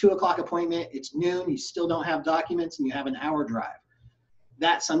 you got a 2 o'clock appointment, it's noon, you still don't have documents, and you have an hour drive.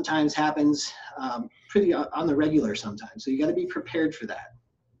 That sometimes happens pretty on the regular sometimes. So you got to be prepared for that.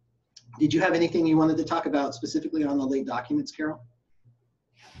 Did you have anything you wanted to talk about specifically on the late documents, Carol?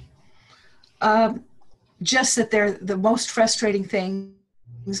 Just that they're the most frustrating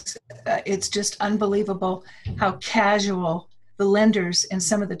things. It's just unbelievable how casual the lenders and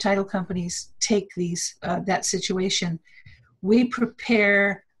some of the title companies take that situation. We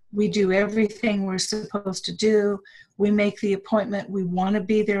prepare, we do everything we're supposed to do, we make the appointment, we want to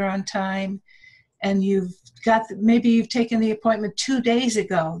be there on time, and maybe you've taken the appointment 2 days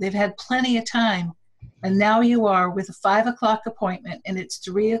ago, they've had plenty of time, and now you are with a 5 o'clock appointment and it's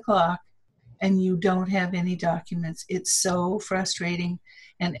 3 o'clock and you don't have any documents. It's so frustrating.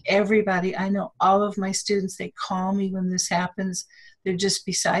 And everybody, I know all of my students, they call me when this happens. They're just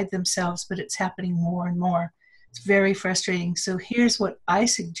beside themselves, but it's happening more and more. It's very frustrating. So here's what I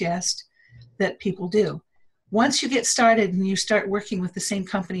suggest that people do. Once you get started and you start working with the same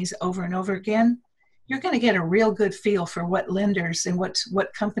companies over and over again, you're going to get a real good feel for what lenders and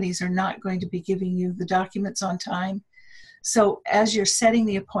what companies are not going to be giving you the documents on time. So as you're setting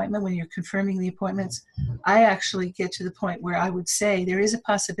the appointment, when you're confirming the appointments, I actually get to the point where I would say there is a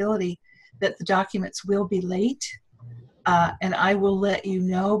possibility that the documents will be late, and I will let you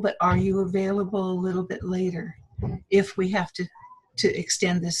know, but are you available a little bit later if we have to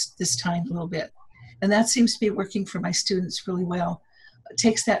extend this time a little bit? And that seems to be working for my students really well. It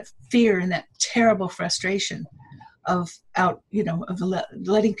takes that fear and that terrible frustration of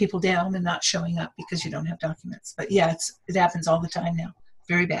letting people down and not showing up because you don't have documents. But yeah, it happens all the time now.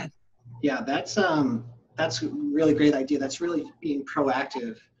 Very bad. Yeah, that's a really great idea. That's really being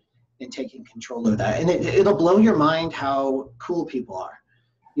proactive and taking control of that. And it'll blow your mind how cool people are.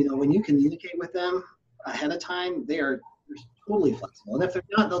 You know, when you communicate with them ahead of time, they're totally flexible. And if they're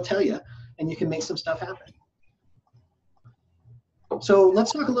not, they'll tell you, and you can make some stuff happen. So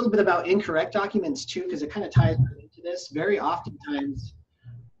let's talk a little bit about incorrect documents too, because it kind of ties into this. Very oftentimes,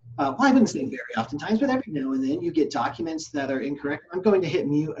 well, I wouldn't say very oftentimes, but every now and then you get documents that are incorrect. I'm going to hit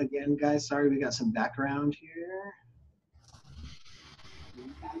mute again, guys. Sorry, we got some background here.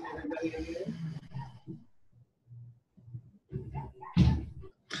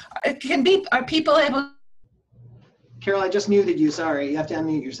 Are people able? Carol, I just muted you. Sorry, you have to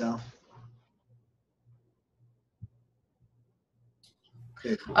unmute yourself.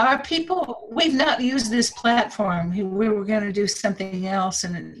 We've not used this platform. We were going to do something else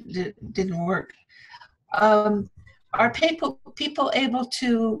and it didn't work. Are people able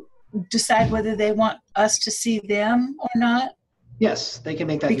to decide whether they want us to see them or not? Yes, they can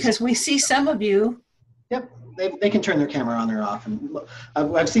make that because decision. We see some of you. Yep, they can turn their camera on or off. And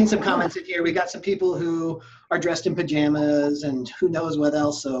I've seen some comments in here. We got some people who are dressed in pajamas and who knows what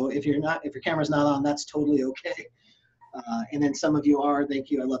else. So if your camera's not on, that's totally okay. And then some of you are. Thank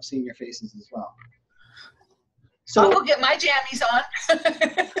you. I love seeing your faces as well. So I'll go get my jammies on.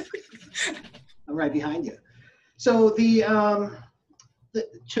 I'm right behind you. So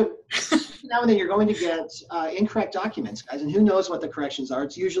now and then you're going to get incorrect documents, guys, and who knows what the corrections are.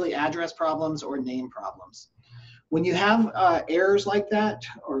 It's usually address problems or name problems. When you have errors like that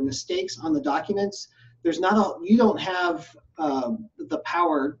or mistakes on the documents, you don't have the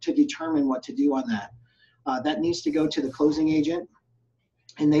power to determine what to do on that. That needs to go to the closing agent,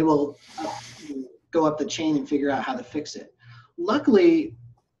 and they will go up the chain and figure out how to fix it. Luckily,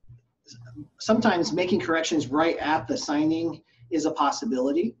 sometimes making corrections right at the signing is a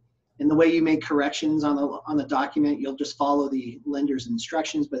possibility. And the way you make corrections on the document, you'll just follow the lender's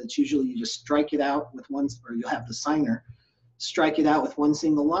instructions, but it's usually you just strike it out with one, or you'll have the signer strike it out with one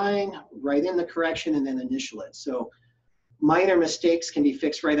single line, write in the correction, and then initial it. So Minor mistakes can be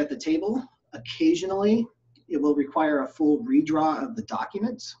fixed right at the table. Occasionally, it will require a full redraw of the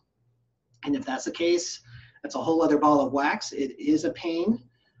documents. And if that's the case, that's a whole other ball of wax. It is a pain.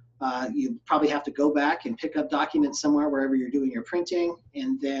 You probably have to go back and pick up documents somewhere wherever you're doing your printing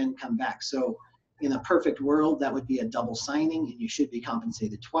and then come back. So in a perfect world, that would be a double signing and you should be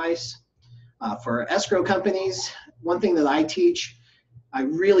compensated twice. For escrow companies, one thing that I teach, I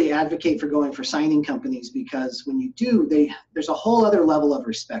really advocate for going for signing companies because when you do, there's a whole other level of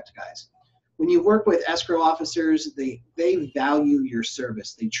respect, guys. When you work with escrow officers, they value your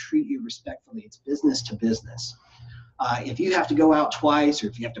service. They treat you respectfully. It's business to business. If you have to go out twice or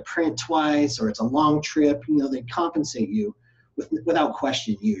if you have to print twice or it's a long trip, they compensate you without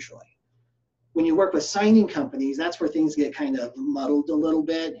question usually. When you work with signing companies, that's where things get kind of muddled a little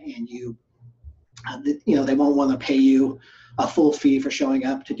bit and they won't want to pay you a full fee for showing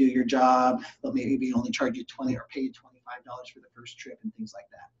up to do your job. They'll maybe only charge you $20 or pay you $25 for the first trip and things like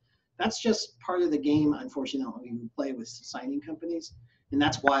that. That's just part of the game, unfortunately, we play with signing companies. And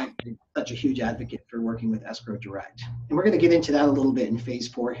that's why I'm such a huge advocate for working with Escrow Direct. And we're going to get into that a little bit in phase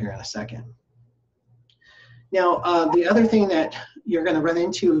 4 here in a second. Now, the other thing that you're going to run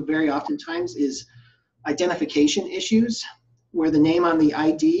into very oftentimes is identification issues where the name on the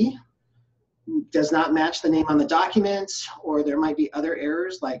ID does not match the name on the documents, or there might be other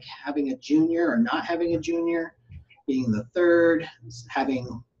errors like having a junior or not having a junior, being the third,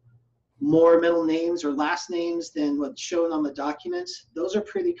 having more middle names or last names than what's shown on the documents. Those are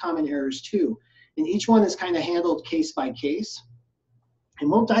pretty common errors too. And each one is kind of handled case by case.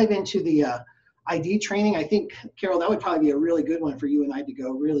 And we'll dive into the ID training. I think, Carol, that would probably be a really good one for you and I to go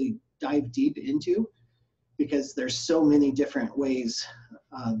really dive deep into because there's so many different ways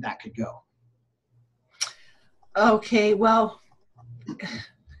that could go. Okay, well,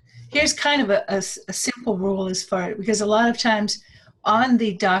 here's kind of a simple rule as far, because a lot of times on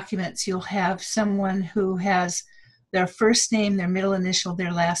the documents, you'll have someone who has their first name, their middle initial,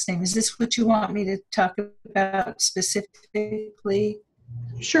 their last name. Is this what you want me to talk about specifically?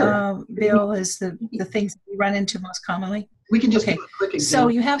 Sure. Bill, is the things that we run into most commonly? We can just okay. do a quick example.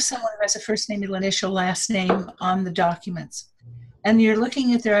 So you have someone who has a first name, middle initial, last name on the documents. And you're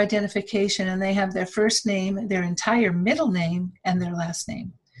looking at their identification and they have their first name, their entire middle name, and their last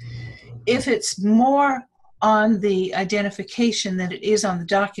name. If it's more on the identification than it is on the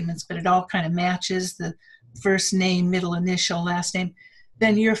documents, but it all kind of matches the first name, middle initial, last name,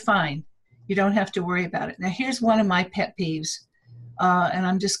 then you're fine. You don't have to worry about it. Now, here's one of my pet peeves, and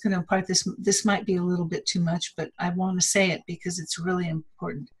I'm just going to impart this. This might be a little bit too much, but I want to say it because it's really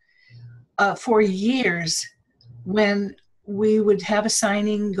important. For years, when we would have a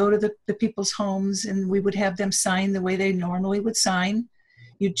signing, go to the people's homes, and we would have them sign the way they normally would sign.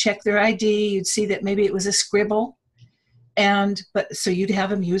 You'd check their ID, you'd see that maybe it was a scribble, so you'd have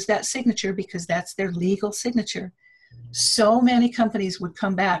them use that signature because that's their legal signature. So many companies would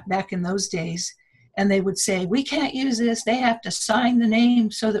come back in those days, and they would say, we can't use this, they have to sign the name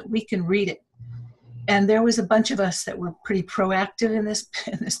so that we can read it. And there was a bunch of us that were pretty proactive in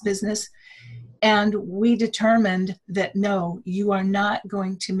this business, and we determined that no, you are not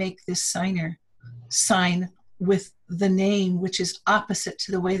going to make this signer sign with the name which is opposite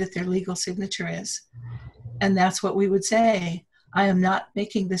to the way that their legal signature is. And that's what we would say. I am not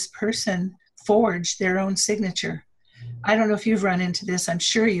making this person forge their own signature. I don't know if you've run into this. I'm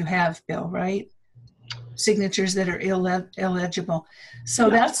sure you have, Bill, right? Signatures that are illegible.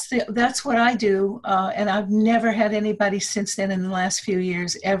 So yeah. That's what I do. And I've never had anybody since then in the last few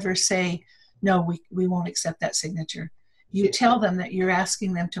years ever say, no, we won't accept that signature. You tell them that you're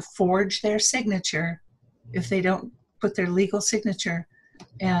asking them to forge their signature if they don't put their legal signature,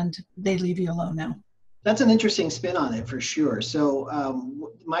 and they leave you alone now. That's an interesting spin on it for sure. So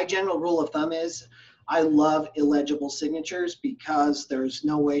my general rule of thumb is I love illegible signatures because there's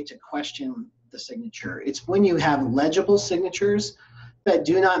no way to question the signature. It's when you have legible signatures that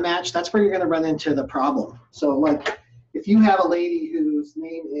do not match, that's where you're going to run into the problem. So like if you have a lady whose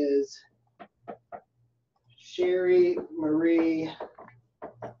name is Sherry Marie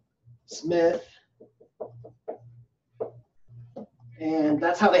Smith, and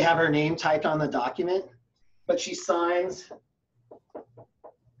that's how they have her name typed on the document, but she signs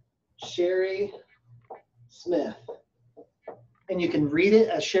Sherry Smith. And you can read it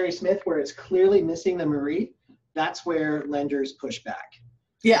as Sherry Smith where it's clearly missing the Marie. That's where lenders push back.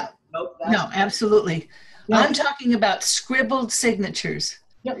 Yeah, no, absolutely. No. I'm talking about scribbled signatures.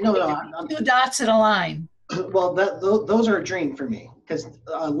 Yep, no, 2 dots in a line. Well, those are a dream for me because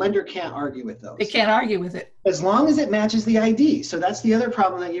a lender can't argue with those. They can't argue with it. As long as it matches the ID. So that's the other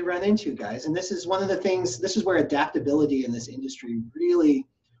problem that you run into, guys. And this is one of the things, this is where adaptability in this industry really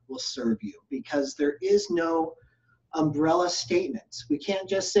will serve you, because there is no umbrella statements. We can't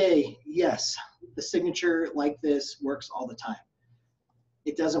just say, yes, the signature like this works all the time.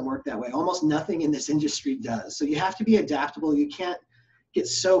 It doesn't work that way. Almost nothing in this industry does. So you have to be adaptable. You can't get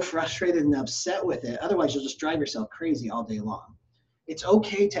so frustrated and upset with it. Otherwise, you'll just drive yourself crazy all day long. It's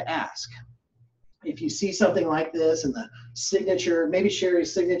okay to ask. If you see something like this and the signature, maybe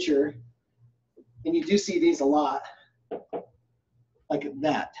Sherry's signature, and you do see these a lot, like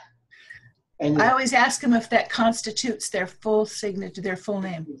that. And I always ask them if that constitutes their full signature, their full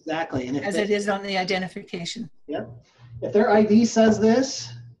name. Exactly. And if as it is on the identification. Yep. If their ID says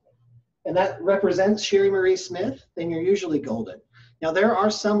this, and that represents Sherry Marie Smith, then you're usually golden. Now, there are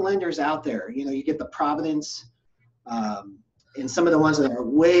some lenders out there, you know, you get the Providence, and some of the ones that are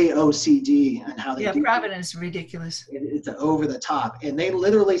way OCD on how they do. Yeah, Providence is ridiculous. It's over the top. And they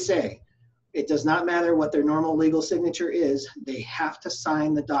literally say, it does not matter what their normal legal signature is, they have to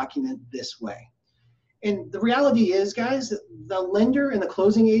sign the document this way. And the reality is, guys, the lender and the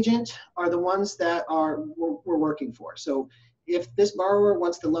closing agent are the ones that we're working for. So if this borrower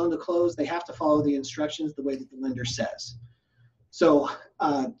wants the loan to close, they have to follow the instructions the way that the lender says. So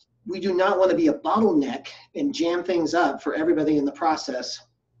we do not want to be a bottleneck and jam things up for everybody in the process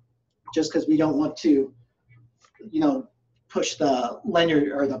just because we don't want to, you know, push the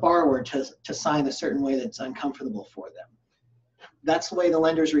lender or the borrower to sign a certain way that's uncomfortable for them. That's the way the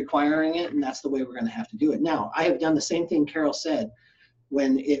lender's requiring it, and that's the way we're going to have to do it. Now, I have done the same thing Carol said.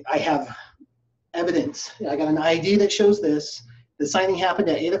 When I have evidence, I got an ID that shows this. The signing happened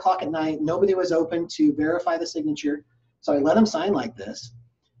at 8 o'clock at night. Nobody was open to verify the signature. So I let them sign like this.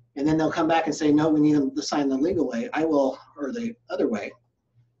 And then they'll come back and say, no, we need them to sign the legal way. I will, or the other way.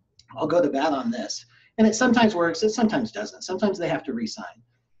 I'll go to bat on this. And it sometimes works, it sometimes doesn't. Sometimes they have to re-sign.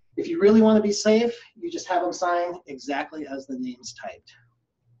 If you really want to be safe, you just have them sign exactly as the name's typed.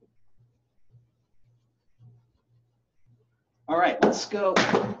 All right, let's go.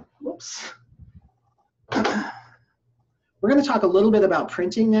 Whoops. We're going to talk a little bit about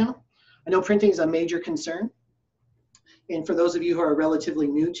printing now. I know printing is a major concern. And for those of you who are relatively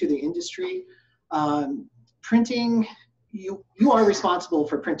new to the industry, printing, you are responsible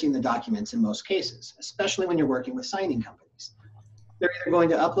for printing the documents in most cases, especially when you're working with signing companies. They're either going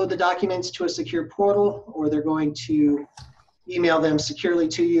to upload the documents to a secure portal, or they're going to email them securely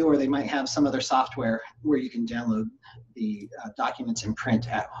to you, or they might have some other software where you can download the documents and print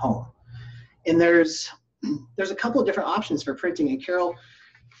at home. And there's a couple of different options for printing. And Carol,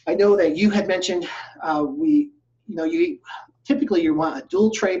 I know that you had mentioned typically you want a dual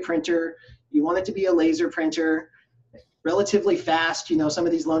tray printer. You want it to be a laser printer, relatively fast. You know, some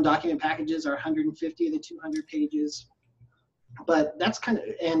of these loan document packages are 150 to 200 pages. But that's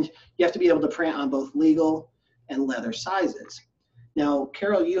and you have to be able to print on both legal and leather sizes. Now,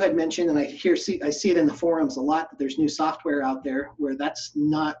 Carol, you had mentioned, and I see it in the forums a lot, that there's new software out there where that's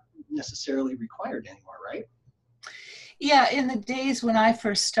not necessarily required anymore, right? Yeah, in the days when I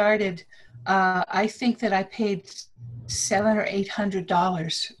first started, I think that I paid $700 or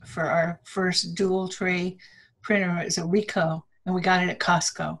 $800 for our first dual tray printer. It was a Ricoh, and we got it at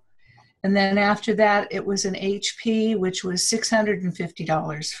Costco. And then after that, it was an HP, which was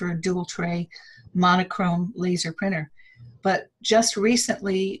 $650 for a dual tray monochrome laser printer. But just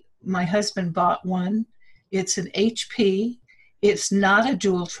recently, my husband bought one. It's an HP. It's not a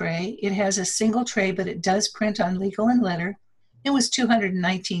dual tray. It has a single tray, but it does print on legal and letter. It was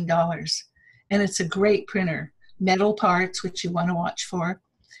 $219. And it's a great printer. Metal parts, which you want to watch for.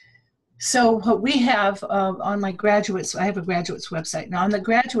 So what we have on my graduates, I have a graduates website. Now on the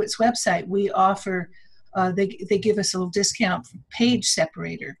graduates website, we offer, they give us a little discount for Page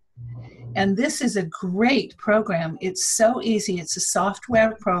Separator. And this is a great program. It's so easy. It's a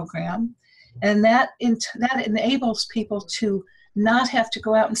software program. And that enables people to not have to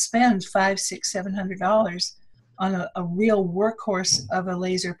go out and spend $500, $600, $700 on a real workhorse of a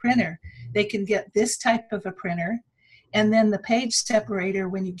laser printer. They can get this type of a printer. And then the Page Separator,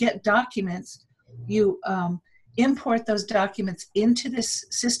 when you get documents, you import those documents into this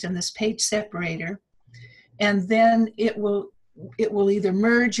system, this Page Separator, and then it will either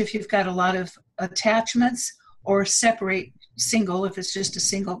merge if you've got a lot of attachments, or separate single if it's just a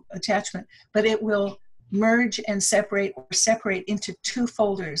single attachment. But it will merge and separate, or separate into two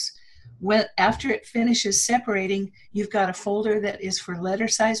folders. After it finishes separating, you've got a folder that is for letter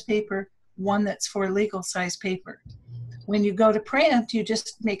size paper, one that's for legal size paper. When you go to print, you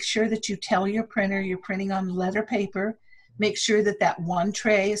just make sure that you tell your printer you're printing on letter paper, Make sure that that one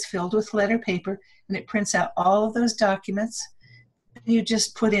tray is filled with letter paper and it prints out all of those documents. You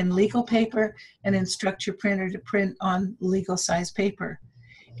just put in legal paper and instruct your printer to print on legal size paper.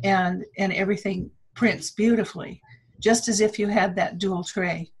 And everything prints beautifully, just as if you had that dual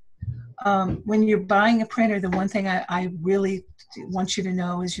tray. When you're buying a printer, the one thing I really want you to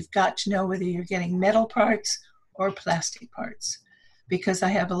know is you've got to know whether you're getting metal parts or plastic parts. Because I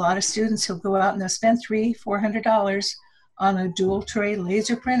have a lot of students who'll go out and they'll spend $300-400 on a dual tray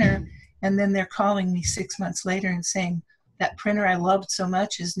laser printer, and then they're calling me 6 months later and saying, that printer I loved so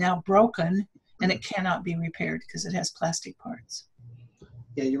much is now broken and it cannot be repaired because it has plastic parts.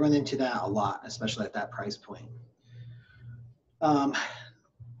 Yeah, you run into that a lot, especially at that price point.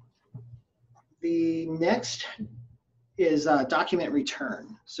 The next is document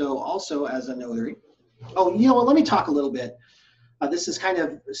return. So also as a notary, oh, you know what, let me talk a little bit. This is kind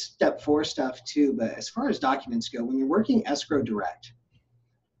of step 4 stuff too, but as far as documents go, when you're working escrow direct,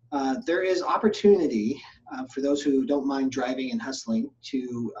 there is opportunity for those who don't mind driving and hustling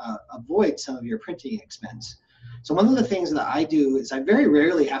to avoid some of your printing expense. So one of the things that I do is I very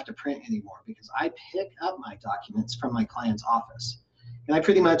rarely have to print anymore because I pick up my documents from my client's office. And I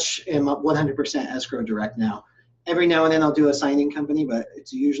pretty much am 100% escrow direct now. Every now and then I'll do a signing company, but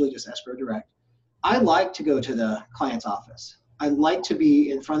it's usually just escrow direct. I like to go to the client's office. I like to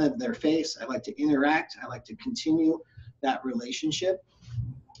be in front of their face. I like to interact. I like to continue that relationship.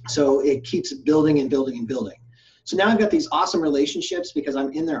 So it keeps building and building and building. So now I've got these awesome relationships because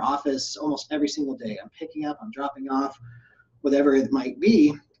I'm in their office almost every single day. I'm picking up, I'm dropping off, whatever it might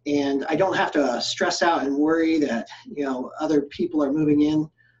be. And I don't have to stress out and worry that, you know, other people are moving in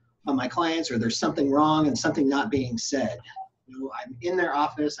on my clients or there's something wrong and something not being said. You know, I'm in their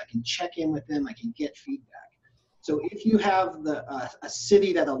office, I can check in with them, I can get feedback. So if you have a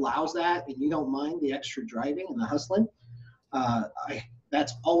city that allows that and you don't mind the extra driving and the hustling,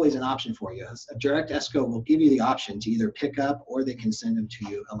 that's always an option for you. A direct escrow will give you the option to either pick up or they can send them to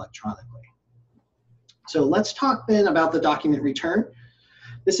you electronically. So let's talk then about the document return.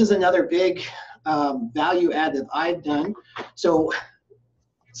 This is another big value add that I've done. So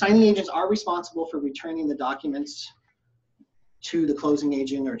signing agents are responsible for returning the documents to the closing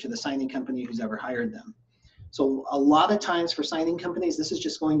agent or to the signing company who's ever hired them. So a lot of times for signing companies, this is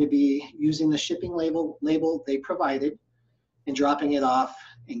just going to be using the shipping label they provided and dropping it off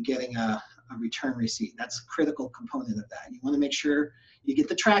and getting a return receipt. That's a critical component of that. You want to make sure you get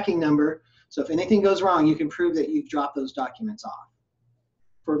the tracking number. So if anything goes wrong, you can prove that you've dropped those documents off.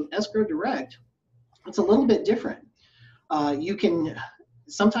 For escrow direct, it's a little bit different. You can,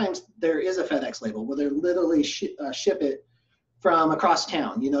 sometimes there is a FedEx label where they literally ship it from across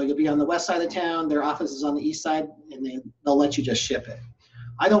town. You know, you'll be on the west side of town, their office is on the east side, and they'll let you just ship it.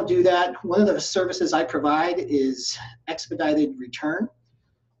 I don't do that. One of the services I provide is expedited return,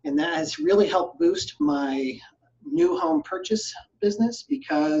 and that has really helped boost my new home purchase business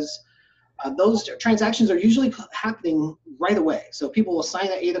because those transactions are usually happening right away. So people will sign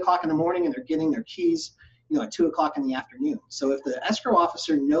at 8 o'clock in the morning and they're getting their keys, you know, at 2 o'clock in the afternoon. So if the escrow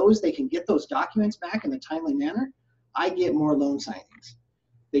officer knows they can get those documents back in a timely manner, I get more loan signings.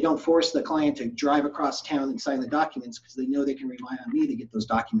 They don't force the client to drive across town and sign the documents because they know they can rely on me to get those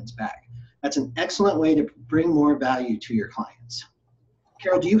documents back. That's an excellent way to bring more value to your clients.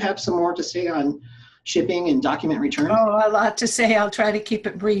 Carol, do you have some more to say on shipping and document return? Oh, a lot to say. I'll try to keep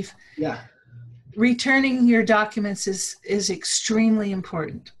it brief. Yeah. Returning your documents is extremely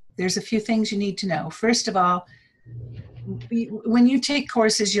important. There's a few things you need to know. First of all, when you take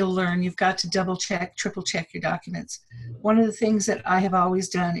courses, you'll learn you've got to double check, triple check your documents. One of the things that I have always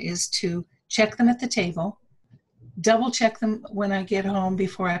done is to check them at the table, double check them when I get home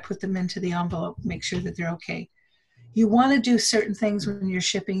before I put them into the envelope, make sure that they're okay. You want to do certain things when you're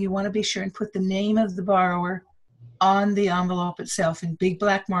shipping. You want to be sure and put the name of the borrower on the envelope itself in big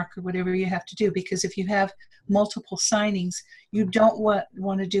black marker, whatever you have to do, because if you have multiple signings, you don't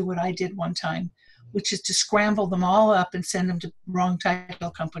want to do what I did one time, which is to scramble them all up and send them to wrong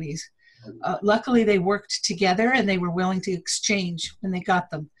title companies. Luckily, they worked together and they were willing to exchange when they got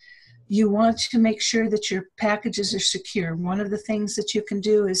them. You want to make sure that your packages are secure. One of the things that you can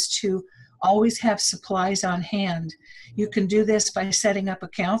do is to always have supplies on hand. You can do this by setting up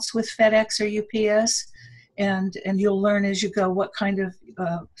accounts with FedEx or UPS, and you'll learn as you go what kind of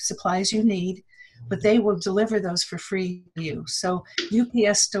supplies you need, but they will deliver those for free to you. So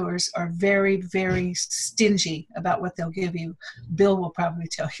UPS stores are very, very stingy about what they'll give you. Bill will probably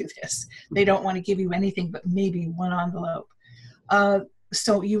tell you this. They don't want to give you anything but maybe one envelope.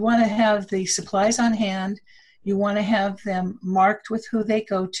 So you want to have the supplies on hand. You want to have them marked with who they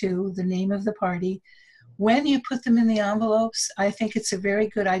go to, the name of the party. When you put them in the envelopes, I think it's a very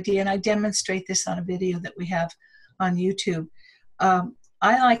good idea, and I demonstrate this on a video that we have on YouTube. I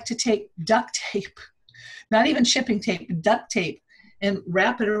like to take duct tape, not even shipping tape, but duct tape, and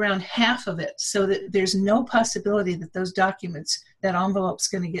wrap it around half of it so that there's no possibility that those documents, that envelope's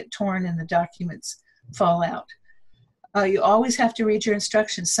going to get torn and the documents fall out. You always have to read your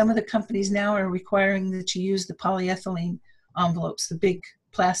instructions. Some of the companies now are requiring that you use the polyethylene envelopes, the big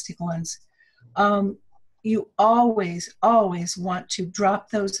plastic ones. You always, always want to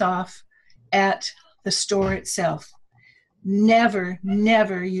drop those off at the store itself. Never,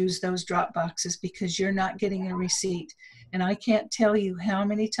 never use those drop boxes because you're not getting a receipt. And I can't tell you how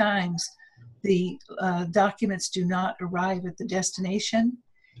many times the documents do not arrive at the destination,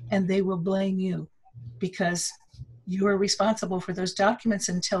 and they will blame you because you are responsible for those documents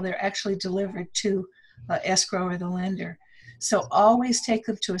until they're actually delivered to escrow or the lender. So always take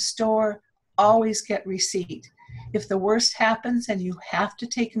them to a store, always get receipt. If the worst happens and you have to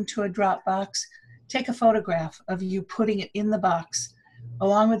take them to a drop box, take a photograph of you putting it in the box,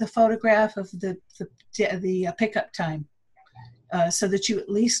 along with a photograph of the pickup time, so that you at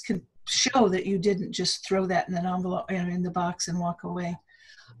least can show that you didn't just throw that in an envelope in the box and walk away.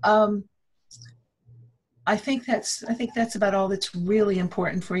 I think that's about all that's really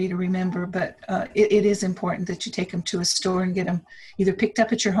important for you to remember, but it is important that you take them to a store and get them either picked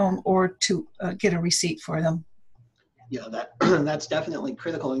up at your home or to get a receipt for them. Yeah, that's definitely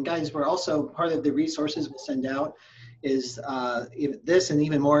critical. And guys, we're also, part of the resources we'll send out is this and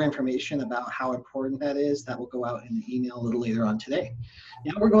even more information about how important that is. That will go out in the email a little later on today.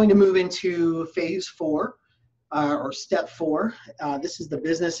 Now we're going to move into phase 4. Or step 4, this is the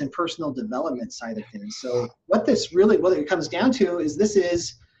business and personal development side of things. So what it comes down to is this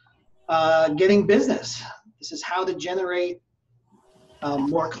is getting business. This is how to generate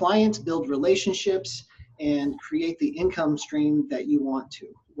more clients, build relationships, and create the income stream that you want to.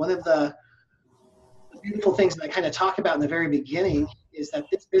 One of the beautiful things that I kind of talk about in the very beginning is that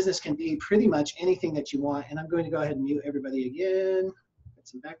this business can be pretty much anything that you want. And I'm going to go ahead and mute everybody again. Get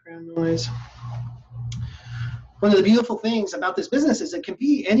some background noise. One of the beautiful things about this business is it can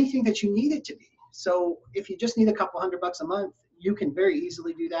be anything that you need it to be. So if you just need a couple $100 a month, you can very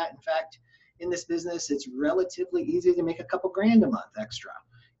easily do that. In fact, in this business, it's relatively easy to make a couple grand a month extra.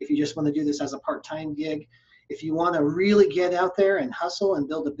 If you just want to do this as a part-time gig, if you want to really get out there and hustle and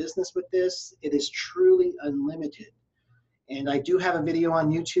build a business with this, it is truly unlimited. And I do have a video on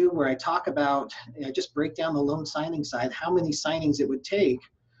YouTube where I talk about, I just break down the loan signing side, how many signings it would take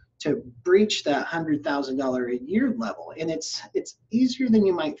to breach that $100,000 a year level. And it's easier than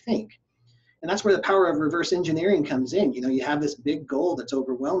you might think. And that's where the power of reverse engineering comes in. You know, you have this big goal that's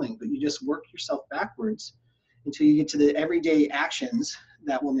overwhelming, but you just work yourself backwards until you get to the everyday actions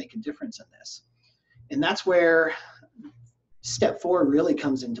that will make a difference in this. And that's where step 4 really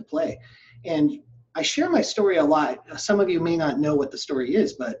comes into play. And I share my story a lot. Some of you may not know what the story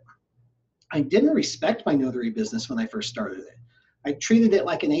is, but I didn't respect my notary business when I first started it. I treated it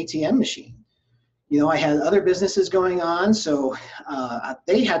like an ATM machine. You know, I had other businesses going on, so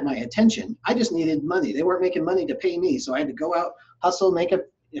they had my attention. I just needed money. They weren't making money to pay me, so I had to go out, hustle,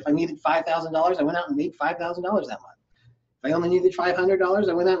 if I needed $5,000, I went out and made $5,000 that month. If I only needed $500,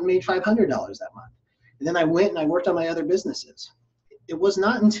 I went out and made $500 that month. And then I went and I worked on my other businesses. It was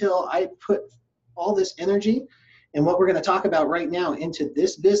not until I put all this energy and what we're going to talk about right now into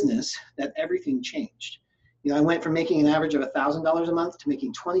this business that everything changed. You know, I went from making an average of $1,000 a month to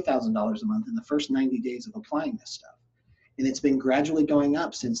making $20,000 a month in the first 90 days of applying this stuff. And it's been gradually going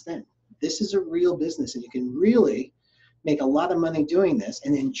up since then. This is a real business, and you can really make a lot of money doing this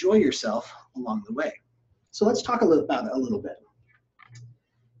and enjoy yourself along the way. So let's talk about it a little bit.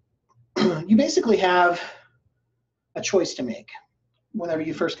 You basically have a choice to make whenever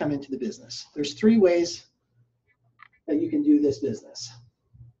you first come into the business. There's 3 ways that you can do this business.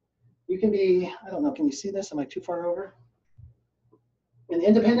 You can be, I don't know, can you see this? Am I too far over? An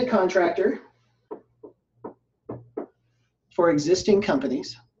independent contractor for existing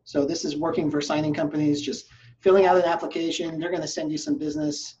companies. So this is working for signing companies, just filling out an application. They're going to send you some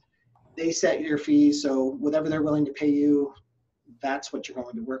business. They set your fees. So whatever they're willing to pay you, that's what you're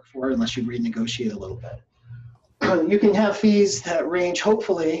going to work for unless you renegotiate a little bit. You can have fees that range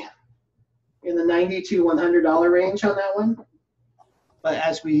hopefully in the $90 to $100 range on that one. But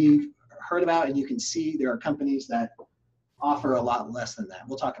as we heard about, and you can see, there are companies that offer a lot less than that.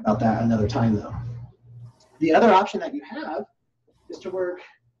 We'll talk about that another time though. The other option that you have is to work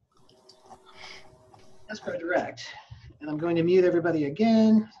escrow direct. And I'm going to mute everybody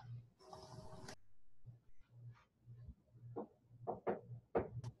again.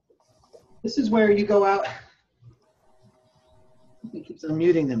 This is where you go out. It keeps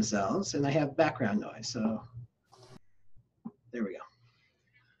unmuting themselves, and I have background noise, so there we go.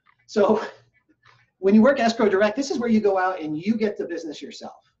 So when you work escrow direct, this is where you go out and you get the business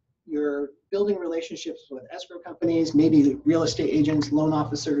yourself. You're building relationships with escrow companies, maybe real estate agents, loan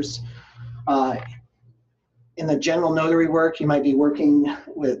officers. In the general notary work, you might be working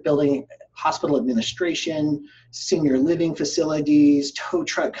with building hospital administration, senior living facilities, tow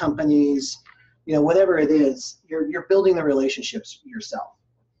truck companies, you know, whatever it is, you're building the relationships yourself.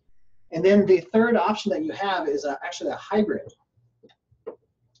 And then the third option that you have is actually a hybrid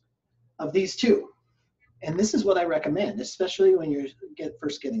of these two. And this is what I recommend, especially when you're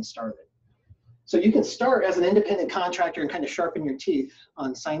first getting started. So you can start as an independent contractor and kind of sharpen your teeth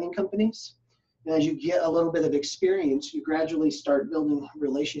on signing companies. And as you get a little bit of experience, you gradually start building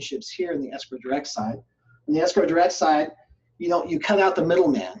relationships here in the escrow direct side. On the escrow direct side, you cut out the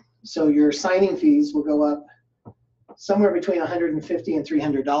middleman. So your signing fees will go up somewhere between $150 and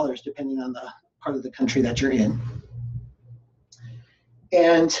 $300, depending on the part of the country that you're in.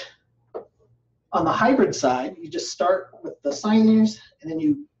 And on the hybrid side, you just start with the signers, and then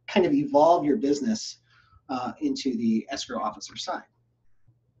you kind of evolve your business into the escrow officer side.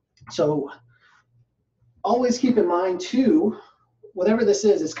 So always keep in mind too, whatever this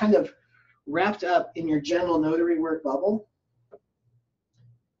is kind of wrapped up in your general notary work bubble.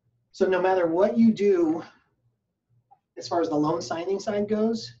 So no matter what you do, as far as the loan signing side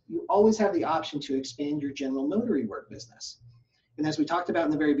goes, you always have the option to expand your general notary work business. And as we talked about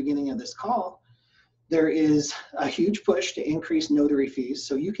in the very beginning of this call, there is a huge push to increase notary fees,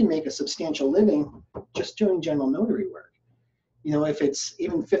 so you can make a substantial living just doing general notary work. You know, if it's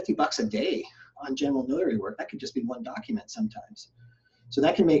even 50 bucks a day on general notary work, that could just be one document sometimes. So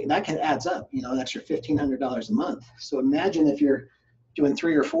that can adds up, you know, an extra $1,500 a month. So imagine if you're doing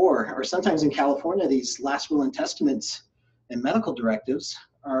 3 or 4, or sometimes in California, these last will and testaments and medical directives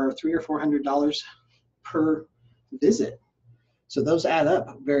are $300 or $400 per visit. So those add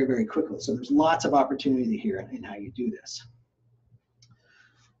up very, very quickly. So there's lots of opportunity here in how you do this.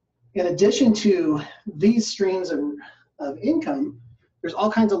 In addition to these streams of income, there's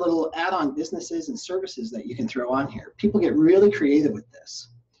all kinds of little add-on businesses and services that you can throw on here. People get really creative with this.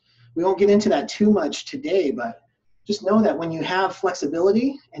 We won't get into that too much today, but just know that when you have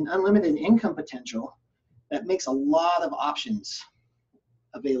flexibility and unlimited income potential, that makes a lot of options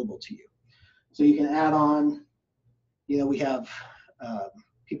available to you. So you can add on, you know, we have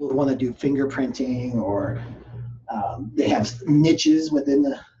people who want to do fingerprinting, or they have niches within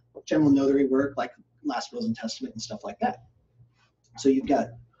the general notary work, like last wills and testament and stuff like that. So you've got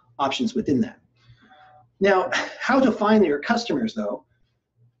options within that. Now, how to find your customers, though,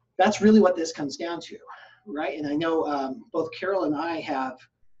 that's really what this comes down to, right? And I know both Carol and I have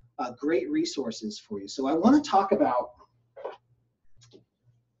great resources for you. So I want to talk about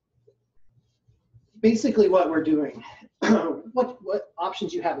basically what we're doing, what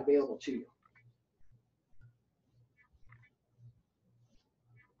options you have available to you.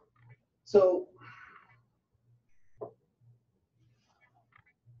 So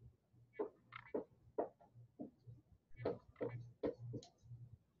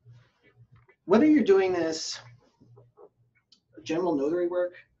whether you're doing this general notary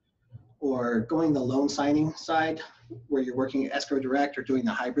work or going the loan signing side, where you're working at escrow direct, or doing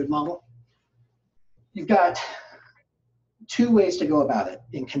the hybrid model, you've got 2 ways to go about it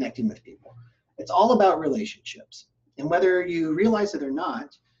in connecting with people. It's all about relationships. And whether you realize it or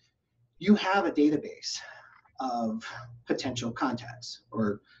not, you have a database of potential contacts,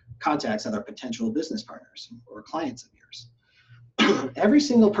 or contacts that are potential business partners or clients of yours. Every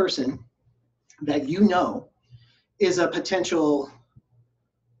single person that you know is a potential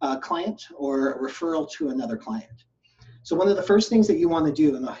client or a referral to another client. So one of the first things that you want to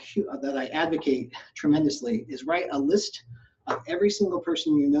do, and that I advocate tremendously, is write a list of every single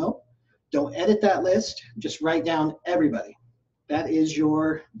person you know. Don't edit that list, just write down everybody. That is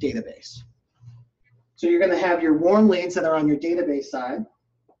your database. So you're going to have your warm leads that are on your database side.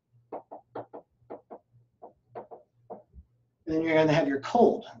 And then you're going to have your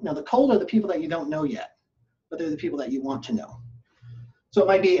cold. Now the cold are the people that you don't know yet, but they're the people that you want to know. So it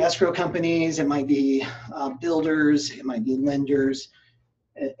might be escrow companies, it might be builders, it might be lenders,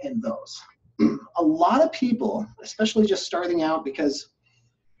 and those. A lot of people, especially just starting out because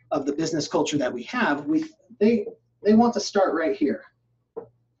of the business culture that we have, they want to start right here.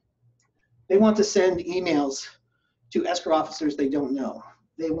 They want to send emails to escrow officers they don't know.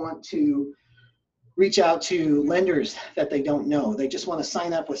 They want to reach out to lenders that they don't know. They just want to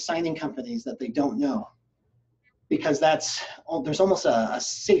sign up with signing companies that they don't know. because there's almost a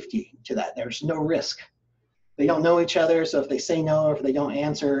safety to that. There's no risk. They don't know each other, so if they say no or if they don't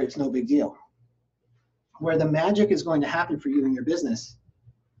answer, it's no big deal. Where the magic is going to happen for you in your business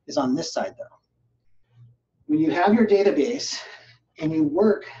is on this side, though. When you have your database and you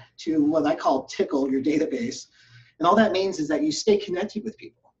work to what I call tickle your database, and all that means is that you stay connected with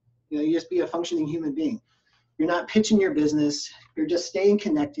people. You know, you just be a functioning human being. You're not pitching your business, you're just staying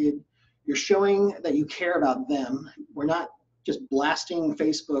connected. You're showing that you care about them. We're not just blasting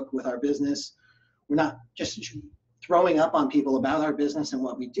Facebook with our business. We're not just throwing up on people about our business and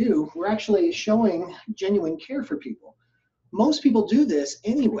what we do. We're actually showing genuine care for people. Most people do this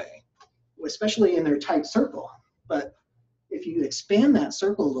anyway, especially in their tight circle. But if you expand that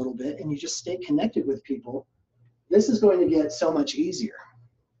circle a little bit and you just stay connected with people, this is going to get so much easier.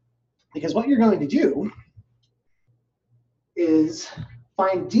 Because what you're going to do is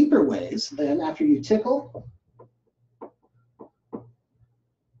find deeper ways then after you tickle,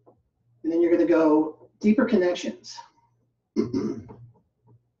 and then you're going to go deeper connections. And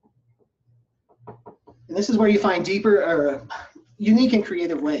this is where you find deeper or unique and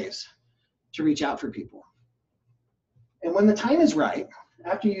creative ways to reach out for people. And when the time is right,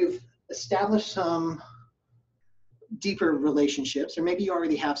 after you've established some deeper relationships, or maybe you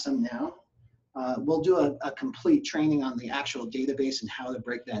already have some now, we'll do a complete training on the actual database and how to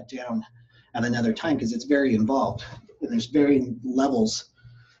break that down at another time, because it's very involved and there's varying levels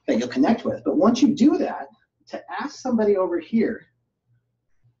that you'll connect with. But once you do that, to ask somebody over here,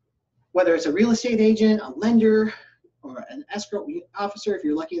 whether it's a real estate agent, a lender, or an escrow officer, if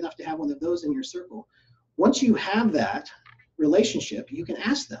you're lucky enough to have one of those in your circle, once you have that relationship, you can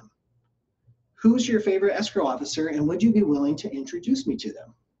ask them, who's your favorite escrow officer and would you be willing to introduce me to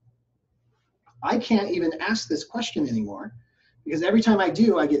them? I can't even ask this question anymore because every time I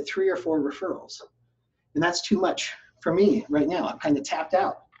do, I get 3 or 4 referrals. And that's too much for me right now. I'm kind of tapped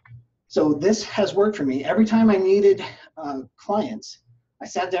out. So this has worked for me. Every time I needed clients, I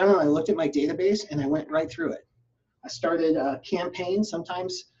sat down and I looked at my database and I went right through it. I started a campaign.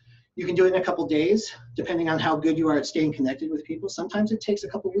 Sometimes you can do it in a couple days, depending on how good you are at staying connected with people. Sometimes it takes a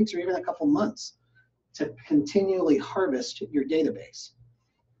couple weeks or even a couple months to continually harvest your database.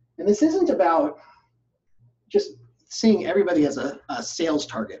 And this isn't about just seeing everybody as a sales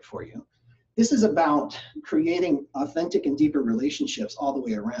target for you. This is about creating authentic and deeper relationships all the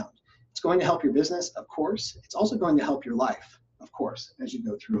way around. It's going to help your business, of course. It's also going to help your life, of course, as you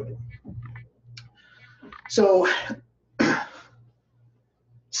go through it. So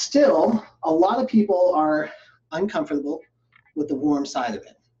still, a lot of people are uncomfortable with the warm side of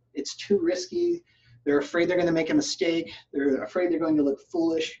it. It's too risky. They're afraid they're going to make a mistake. They're afraid they're going to look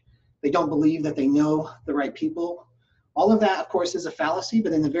foolish. They don't believe that they know the right people. All of that, of course, is a fallacy,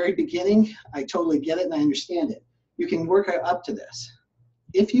 but in the very beginning, I totally get it and I understand it. You can work up to this.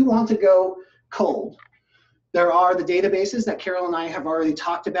 If you want to go cold, there are the databases that Carol and I have already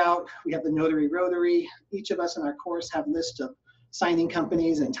talked about. We have the Notary Rotary. Each of us in our course have lists of signing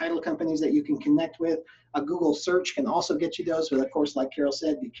companies and title companies that you can connect with. A Google search can also get you those, but of course, like Carol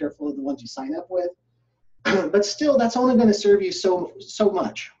said, be careful of the ones you sign up with. But still, that's only going to serve you so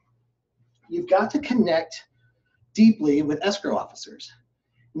much. You've got to connect deeply with escrow officers.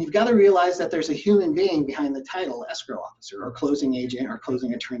 And you've got to realize that there's a human being behind the title escrow officer or closing agent or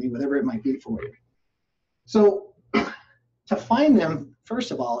closing attorney, whatever it might be for you. So to find them, first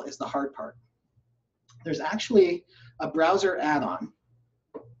of all, is the hard part. There's actually a browser add-on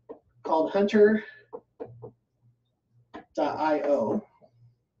called Hunter.io.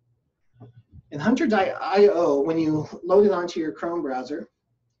 And Hunter.io, when you load it onto your Chrome browser,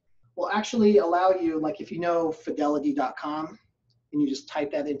 will actually allow you, like if you know Fidelity.com, and you just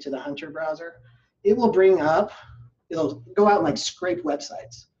type that into the Hunter browser, it will bring up, it'll go out and like scrape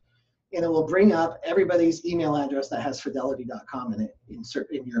websites. And it will bring up everybody's email address that has Fidelity.com in it in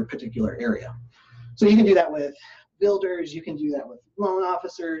your particular area. So you can do that with builders, you can do that with loan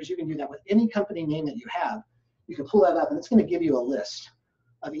officers, you can do that with any company name that you have. You can pull that up and it's going to give you a list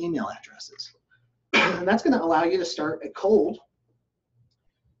of email addresses. And that's going to allow you to start a cold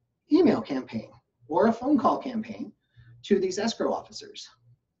email campaign or a phone call campaign to these escrow officers.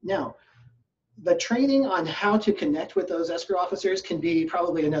 Now, the training on how to connect with those escrow officers can be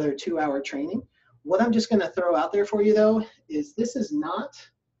probably another 2-hour training. What I'm just going to throw out there for you, though, is this is not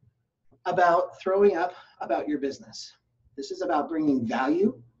about throwing up about your business. This is about bringing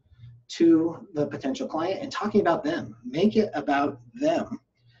value to the potential client and talking about them. Make it about them,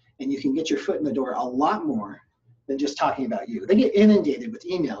 and you can get your foot in the door a lot more than just talking about you. They get inundated with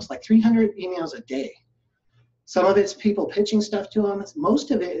emails, like 300 emails a day. Some of it's people pitching stuff to them.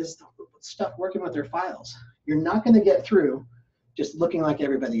 Most of it is stuff working with their files. You're not going to get through just looking like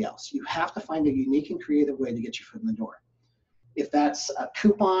everybody else. You have to find a unique and creative way to get your foot in the door. If that's a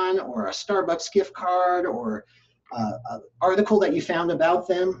coupon or a Starbucks gift card or an article that you found about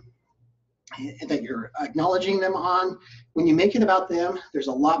them that you're acknowledging them on, when you make it about them, there's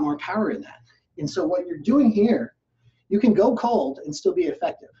a lot more power in that. And so what you're doing here, you can go cold and still be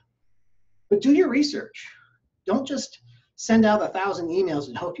effective. But do your research. Don't just send out 1,000 emails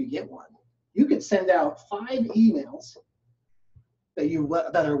and hope you get one. You could send out 5 emails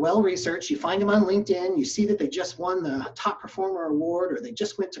that are well researched. You find them on LinkedIn. You see that they just won the top performer award, or they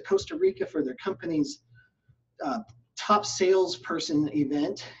just went to Costa Rica for their company's top salesperson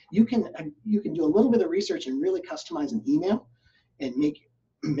event. You can do a little bit of research and really customize an email and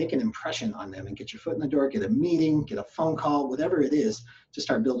make an impression on them and get your foot in the door, get a meeting, get a phone call, whatever it is, to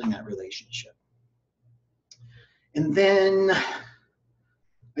start building that relationship. And then,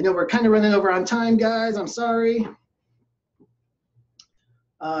 I know we're kind of running over on time, guys. I'm sorry.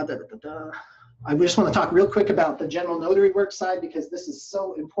 I just want to talk real quick about the general notary work side, because this is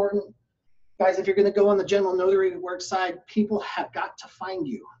so important. Guys, if you're going to go on the general notary work side, people have got to find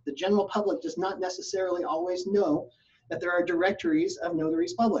you. The general public does not necessarily always know that there are directories of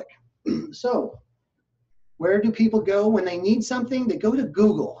notaries public. So where do people go when they need something? They go to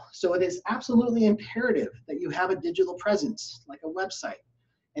Google. So it is absolutely imperative that you have a digital presence, like a website.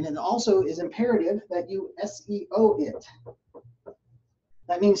 And it also is imperative that you SEO it.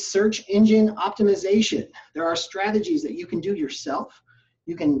 That means search engine optimization. There are strategies that you can do yourself.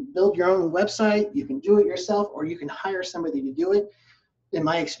 You can build your own website, you can do it yourself, or you can hire somebody to do it. In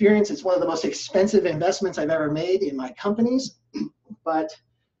my experience, it's one of the most expensive investments I've ever made in my companies, but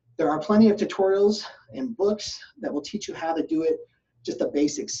there are plenty of tutorials and books that will teach you how to do it, just a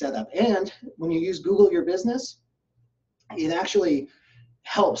basic setup. And when you use Google Your Business, it actually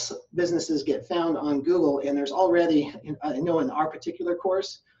helps businesses get found on Google. And there's already, I know in our particular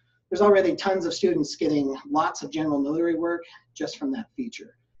course, there's already tons of students getting lots of general notary work just from that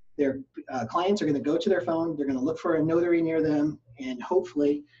feature. Their clients are going to go to their phone, they're going to look for a notary near them, and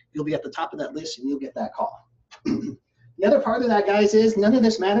hopefully you'll be at the top of that list and you'll get that call. The other part of that, guys, is none of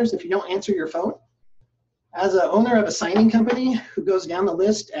this matters if you don't answer your phone. As an owner of a signing company who goes down the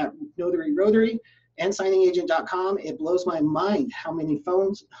list at Notary Rotary and signingagent.com, it blows my mind how many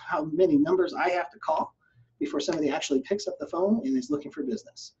numbers I have to call before somebody actually picks up the phone and is looking for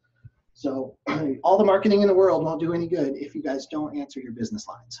business. So all the marketing in the world won't do any good if you guys don't answer your business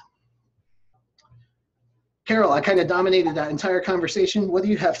lines. Carol, I kind of dominated that entire conversation. What do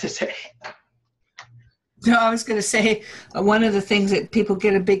you have to say? No, I was going to say one of the things that people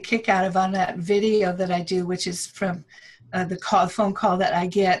get a big kick out of on that video that I do, which is from the phone call that I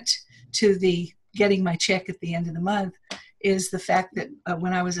get to the getting my check at the end of the month, is the fact that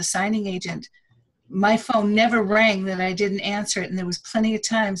when I was a signing agent, my phone never rang that I didn't answer it. And there was plenty of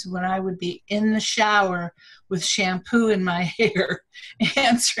times when I would be in the shower with shampoo in my hair,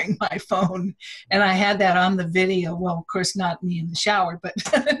 answering my phone. And I had that on the video. Well, of course, not me in the shower, but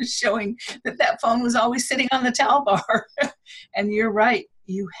showing that phone was always sitting on the towel bar. And you're right.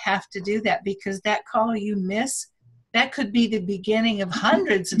 You have to do that, because that call you miss, that could be the beginning of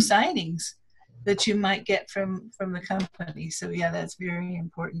hundreds of signings that you might get from the company. So yeah, that's very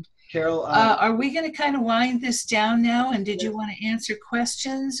important. Carol, are we going to kind of wind this down now? And did you want to answer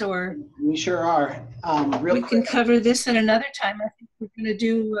questions, or? We sure are. We can cover this at another time. I think we're going to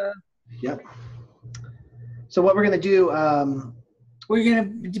do. Yep. So what we're going to do. We're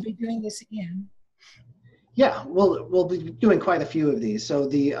going to be doing this again. Yeah, we'll be doing quite a few of these. So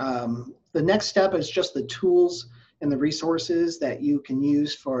the next step is just the tools and the resources that you can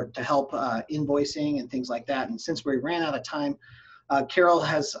use to help invoicing and things like that. And since we ran out of time, Carol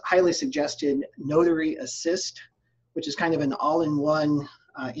has highly suggested Notary Assist, which is kind of an all-in-one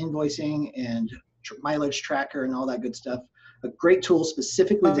invoicing and mileage tracker and all that good stuff. A great tool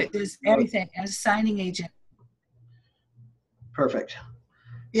specifically. It does everything as a signing agent. Perfect.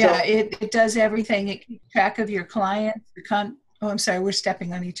 Yeah, so, it does everything. It keeps track of your clients. Oh, I'm sorry, we're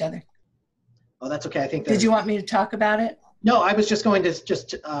stepping on each other. Oh, that's okay. I think. Did you want me to talk about it? No, I was just going to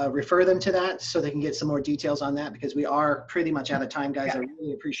just refer them to that so they can get some more details on that, because we are pretty much out of time, guys. Yeah. I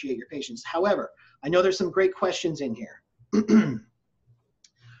really appreciate your patience. However, I know there's some great questions in here.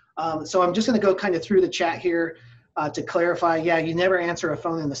 So I'm just going to go kind of through the chat here to clarify. Yeah, you never answer a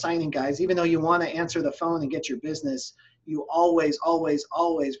phone in the signing, guys. Even though you want to answer the phone and get your business, you always, always,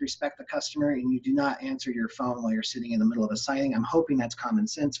 always respect the customer, and you do not answer your phone while you're sitting in the middle of a signing. I'm hoping that's common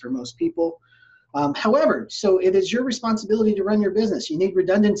sense for most people. However, so it is your responsibility to run your business. You need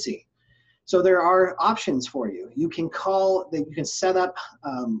redundancy. So there are options for you. You can set up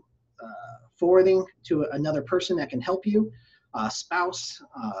forwarding to another person that can help you, a spouse,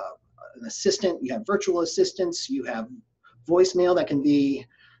 an assistant. You have virtual assistants. You have voicemail that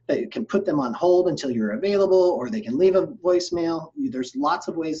you can put them on hold until you're available, or they can leave a voicemail. There's lots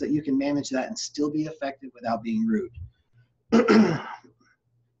of ways that you can manage that and still be effective without being rude.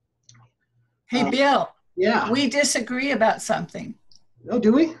 Hey, Bill. Yeah. We disagree about something. Oh,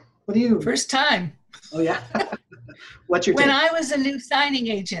 do we? What do you? First time. Oh, yeah. What's your When take? I was a new signing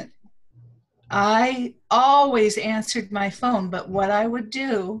agent, I always answered my phone, but what I would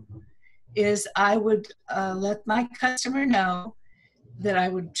do is I would let my customer know that I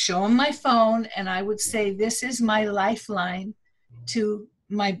would show them my phone, and I would say, this is my lifeline to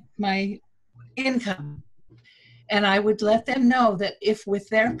my income. And I would let them know that if with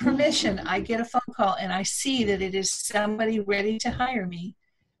their permission, I get a phone call and I see that it is somebody ready to hire me,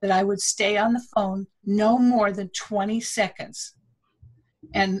 that I would stay on the phone no more than 20 seconds.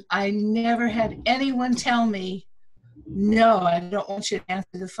 And I never had anyone tell me, no, I don't want you to answer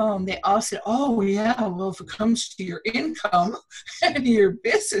the phone. They all said, oh, yeah, well, if it comes to your income and your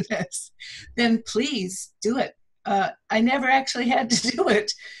business, then please do it. I never actually had to do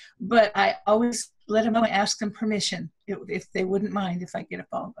it, but I always let them know and ask them permission if they wouldn't mind if I get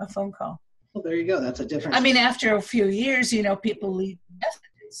a phone call. Well, there you go. That's a difference. I mean, after a few years, people leave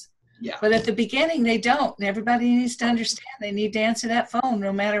messages. Yeah. But at the beginning, they don't. And everybody needs to understand they need to answer that phone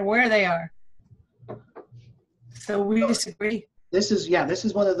no matter where they are. So we disagree. This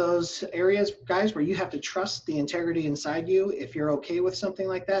is one of those areas, guys, where you have to trust the integrity inside you. If you're okay with something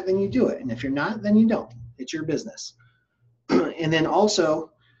like that, then you do it. And if you're not, then you don't. It's your business. And then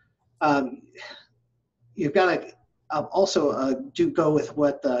also, you've got to also go with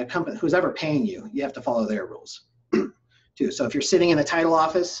what the company, who's ever paying you, you have to follow their rules too. So if you're sitting in a title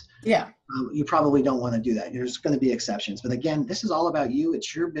office, yeah, you probably don't want to do that. There's going to be exceptions. But again, this is all about you.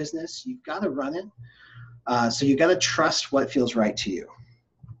 It's your business. You've got to run it. So you got to trust what feels right to you.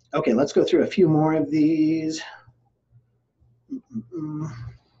 Okay, let's go through a few more of these.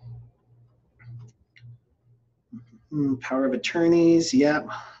 Power of attorneys. Yep.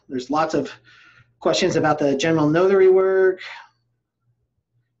 There's lots of questions about the general notary work.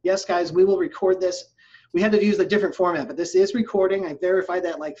 Yes, guys, we will record this. We had to use a different format, but this is recording. I verified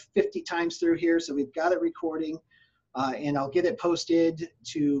that like 50 times through here, so we've got it recording. And I'll get it posted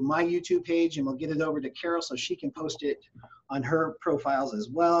to my YouTube page, and we'll get it over to Carol so she can post it on her profiles as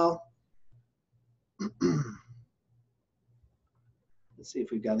well. Let's see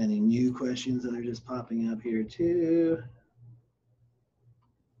if we've got any new questions that are just popping up here too.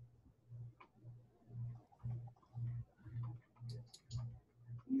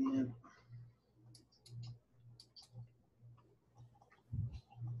 Yeah.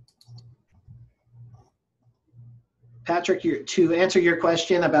 Patrick, to answer your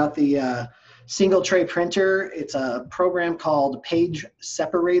question about the single tray printer, it's a program called Page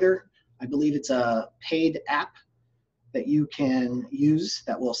Separator. I believe it's a paid app that you can use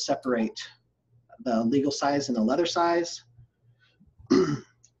that will separate the legal size and the leather size.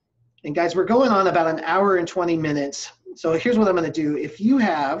 And guys, we're going on about an hour and 20 minutes. So here's what I'm going to do. If you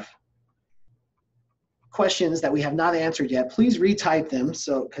have questions that we have not answered yet, please retype them.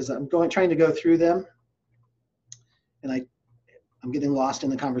 So, because I'm trying to go through them, and I'm getting lost in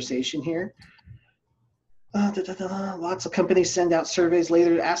the conversation here. Lots of companies send out surveys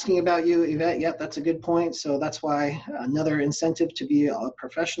later asking about you, Yvette. Yep, that's a good point. So that's why another incentive to be a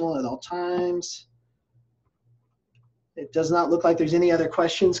professional at all times. It does not look like there's any other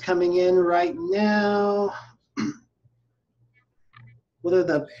questions coming in right now. What are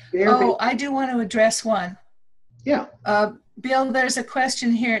the I do want to address one. Yeah. Bill, there's a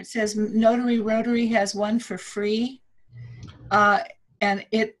question here. It says Notary Rotary has one for free. And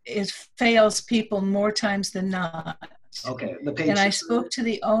it fails people more times than not. Okay, the page. And I spoke to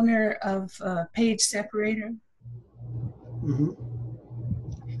the owner of Page Separator. Mm-hmm.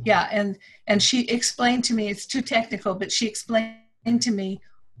 Yeah, and she explained to me, it's too technical, but she explained to me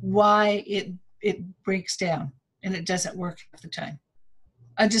why it breaks down and it doesn't work half the time.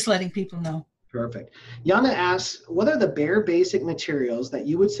 I'm just letting people know. Perfect. Yana asks, what are the bare basic materials that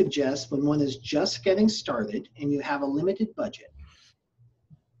you would suggest when one is just getting started and you have a limited budget?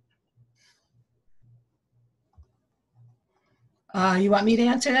 You want me to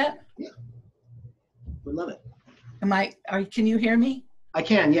answer that? Yeah, would love it. Can you hear me? I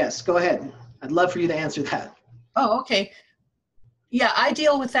can, yes, go ahead. I'd love for you to answer that. Oh, okay. Yeah, I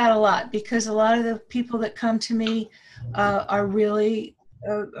deal with that a lot because a lot of the people that come to me are really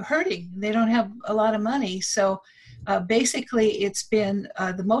hurting. They don't have a lot of money. So basically it's been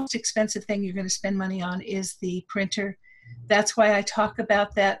the most expensive thing you're going to spend money on is the printer. That's why I talk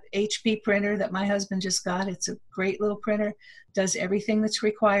about that HP printer that my husband just got. It's a great little printer, does everything that's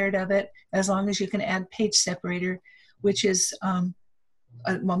required of it, as long as you can add page separator, which is,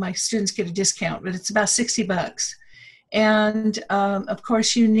 well, my students get a discount, but it's about $60. And of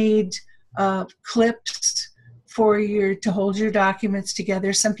course you need clips to hold your documents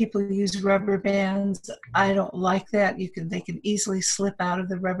together. Some people use rubber bands. I don't like that. They can easily slip out of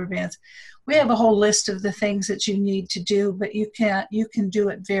the rubber bands. We have a whole list of the things that you need to do, but you can do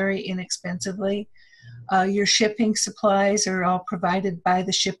it very inexpensively. Your shipping supplies are all provided by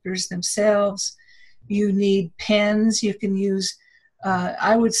the shippers themselves. You need pens. You can use,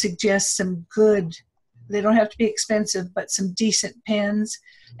 I would suggest some good, they don't have to be expensive, but some decent pens,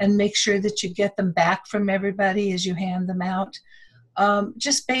 and make sure that you get them back from everybody as you hand them out.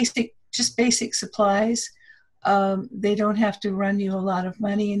 Just basic supplies. They don't have to run you a lot of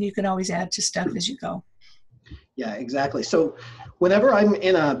money, and you can always add to stuff as you go. Yeah, exactly. So whenever I'm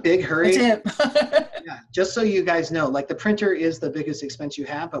in a big hurry, That's it. yeah, just so you guys know, like the printer is the biggest expense you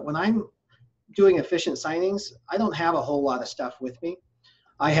have, but when I'm doing efficient signings, I don't have a whole lot of stuff with me.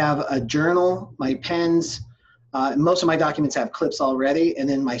 I have a journal, my pens, most of my documents have clips already, and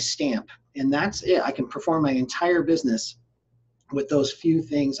then my stamp. And that's it. I can perform my entire business with those few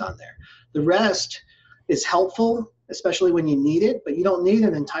things on there. The rest is helpful, especially when you need it, but you don't need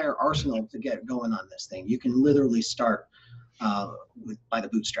an entire arsenal to get going on this thing. You can literally start by the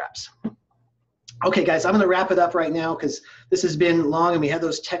bootstraps. Okay, guys, I'm going to wrap it up right now because this has been long and we had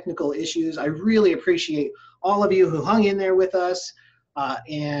those technical issues. I really appreciate all of you who hung in there with us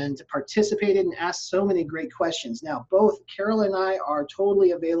and participated and asked so many great questions. Now, both Carol and I are totally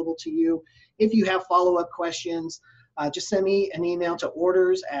available to you. If you have follow-up questions, just send me an email to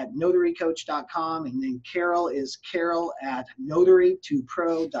orders@notarycoach.com, and then Carol is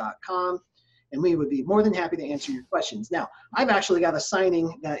carol@notary2pro.com. And we would be more than happy to answer your questions. Now, I've actually got a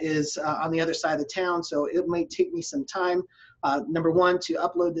signing that is on the other side of town, so it might take me some time, number one, to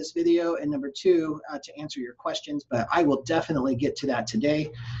upload this video, and number two, to answer your questions, but I will definitely get to that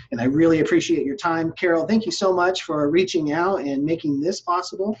today. And I really appreciate your time. Carol, thank you so much for reaching out and making this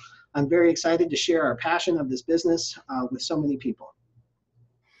possible. I'm very excited to share our passion of this business with so many people.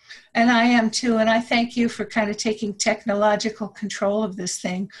 And I am too, and I thank you for kind of taking technological control of this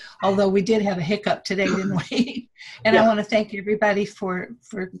thing, although we did have a hiccup today, didn't we? And Yeah. I want to thank everybody for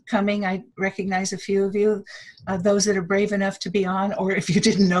coming. I recognize a few of you, those that are brave enough to be on, or if you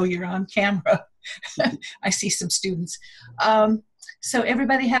didn't know you're on camera. I see some students. So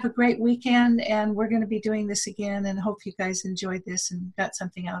everybody have a great weekend, and we're going to be doing this again, and hope you guys enjoyed this and got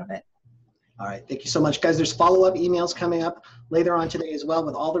something out of it. All right, thank you so much, guys. There's follow-up emails coming up later on today as well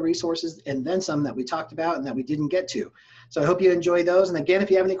with all the resources and then some that we talked about and that we didn't get to. So I hope you enjoy those. And again,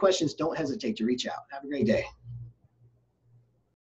 if you have any questions, don't hesitate to reach out. Have a great day.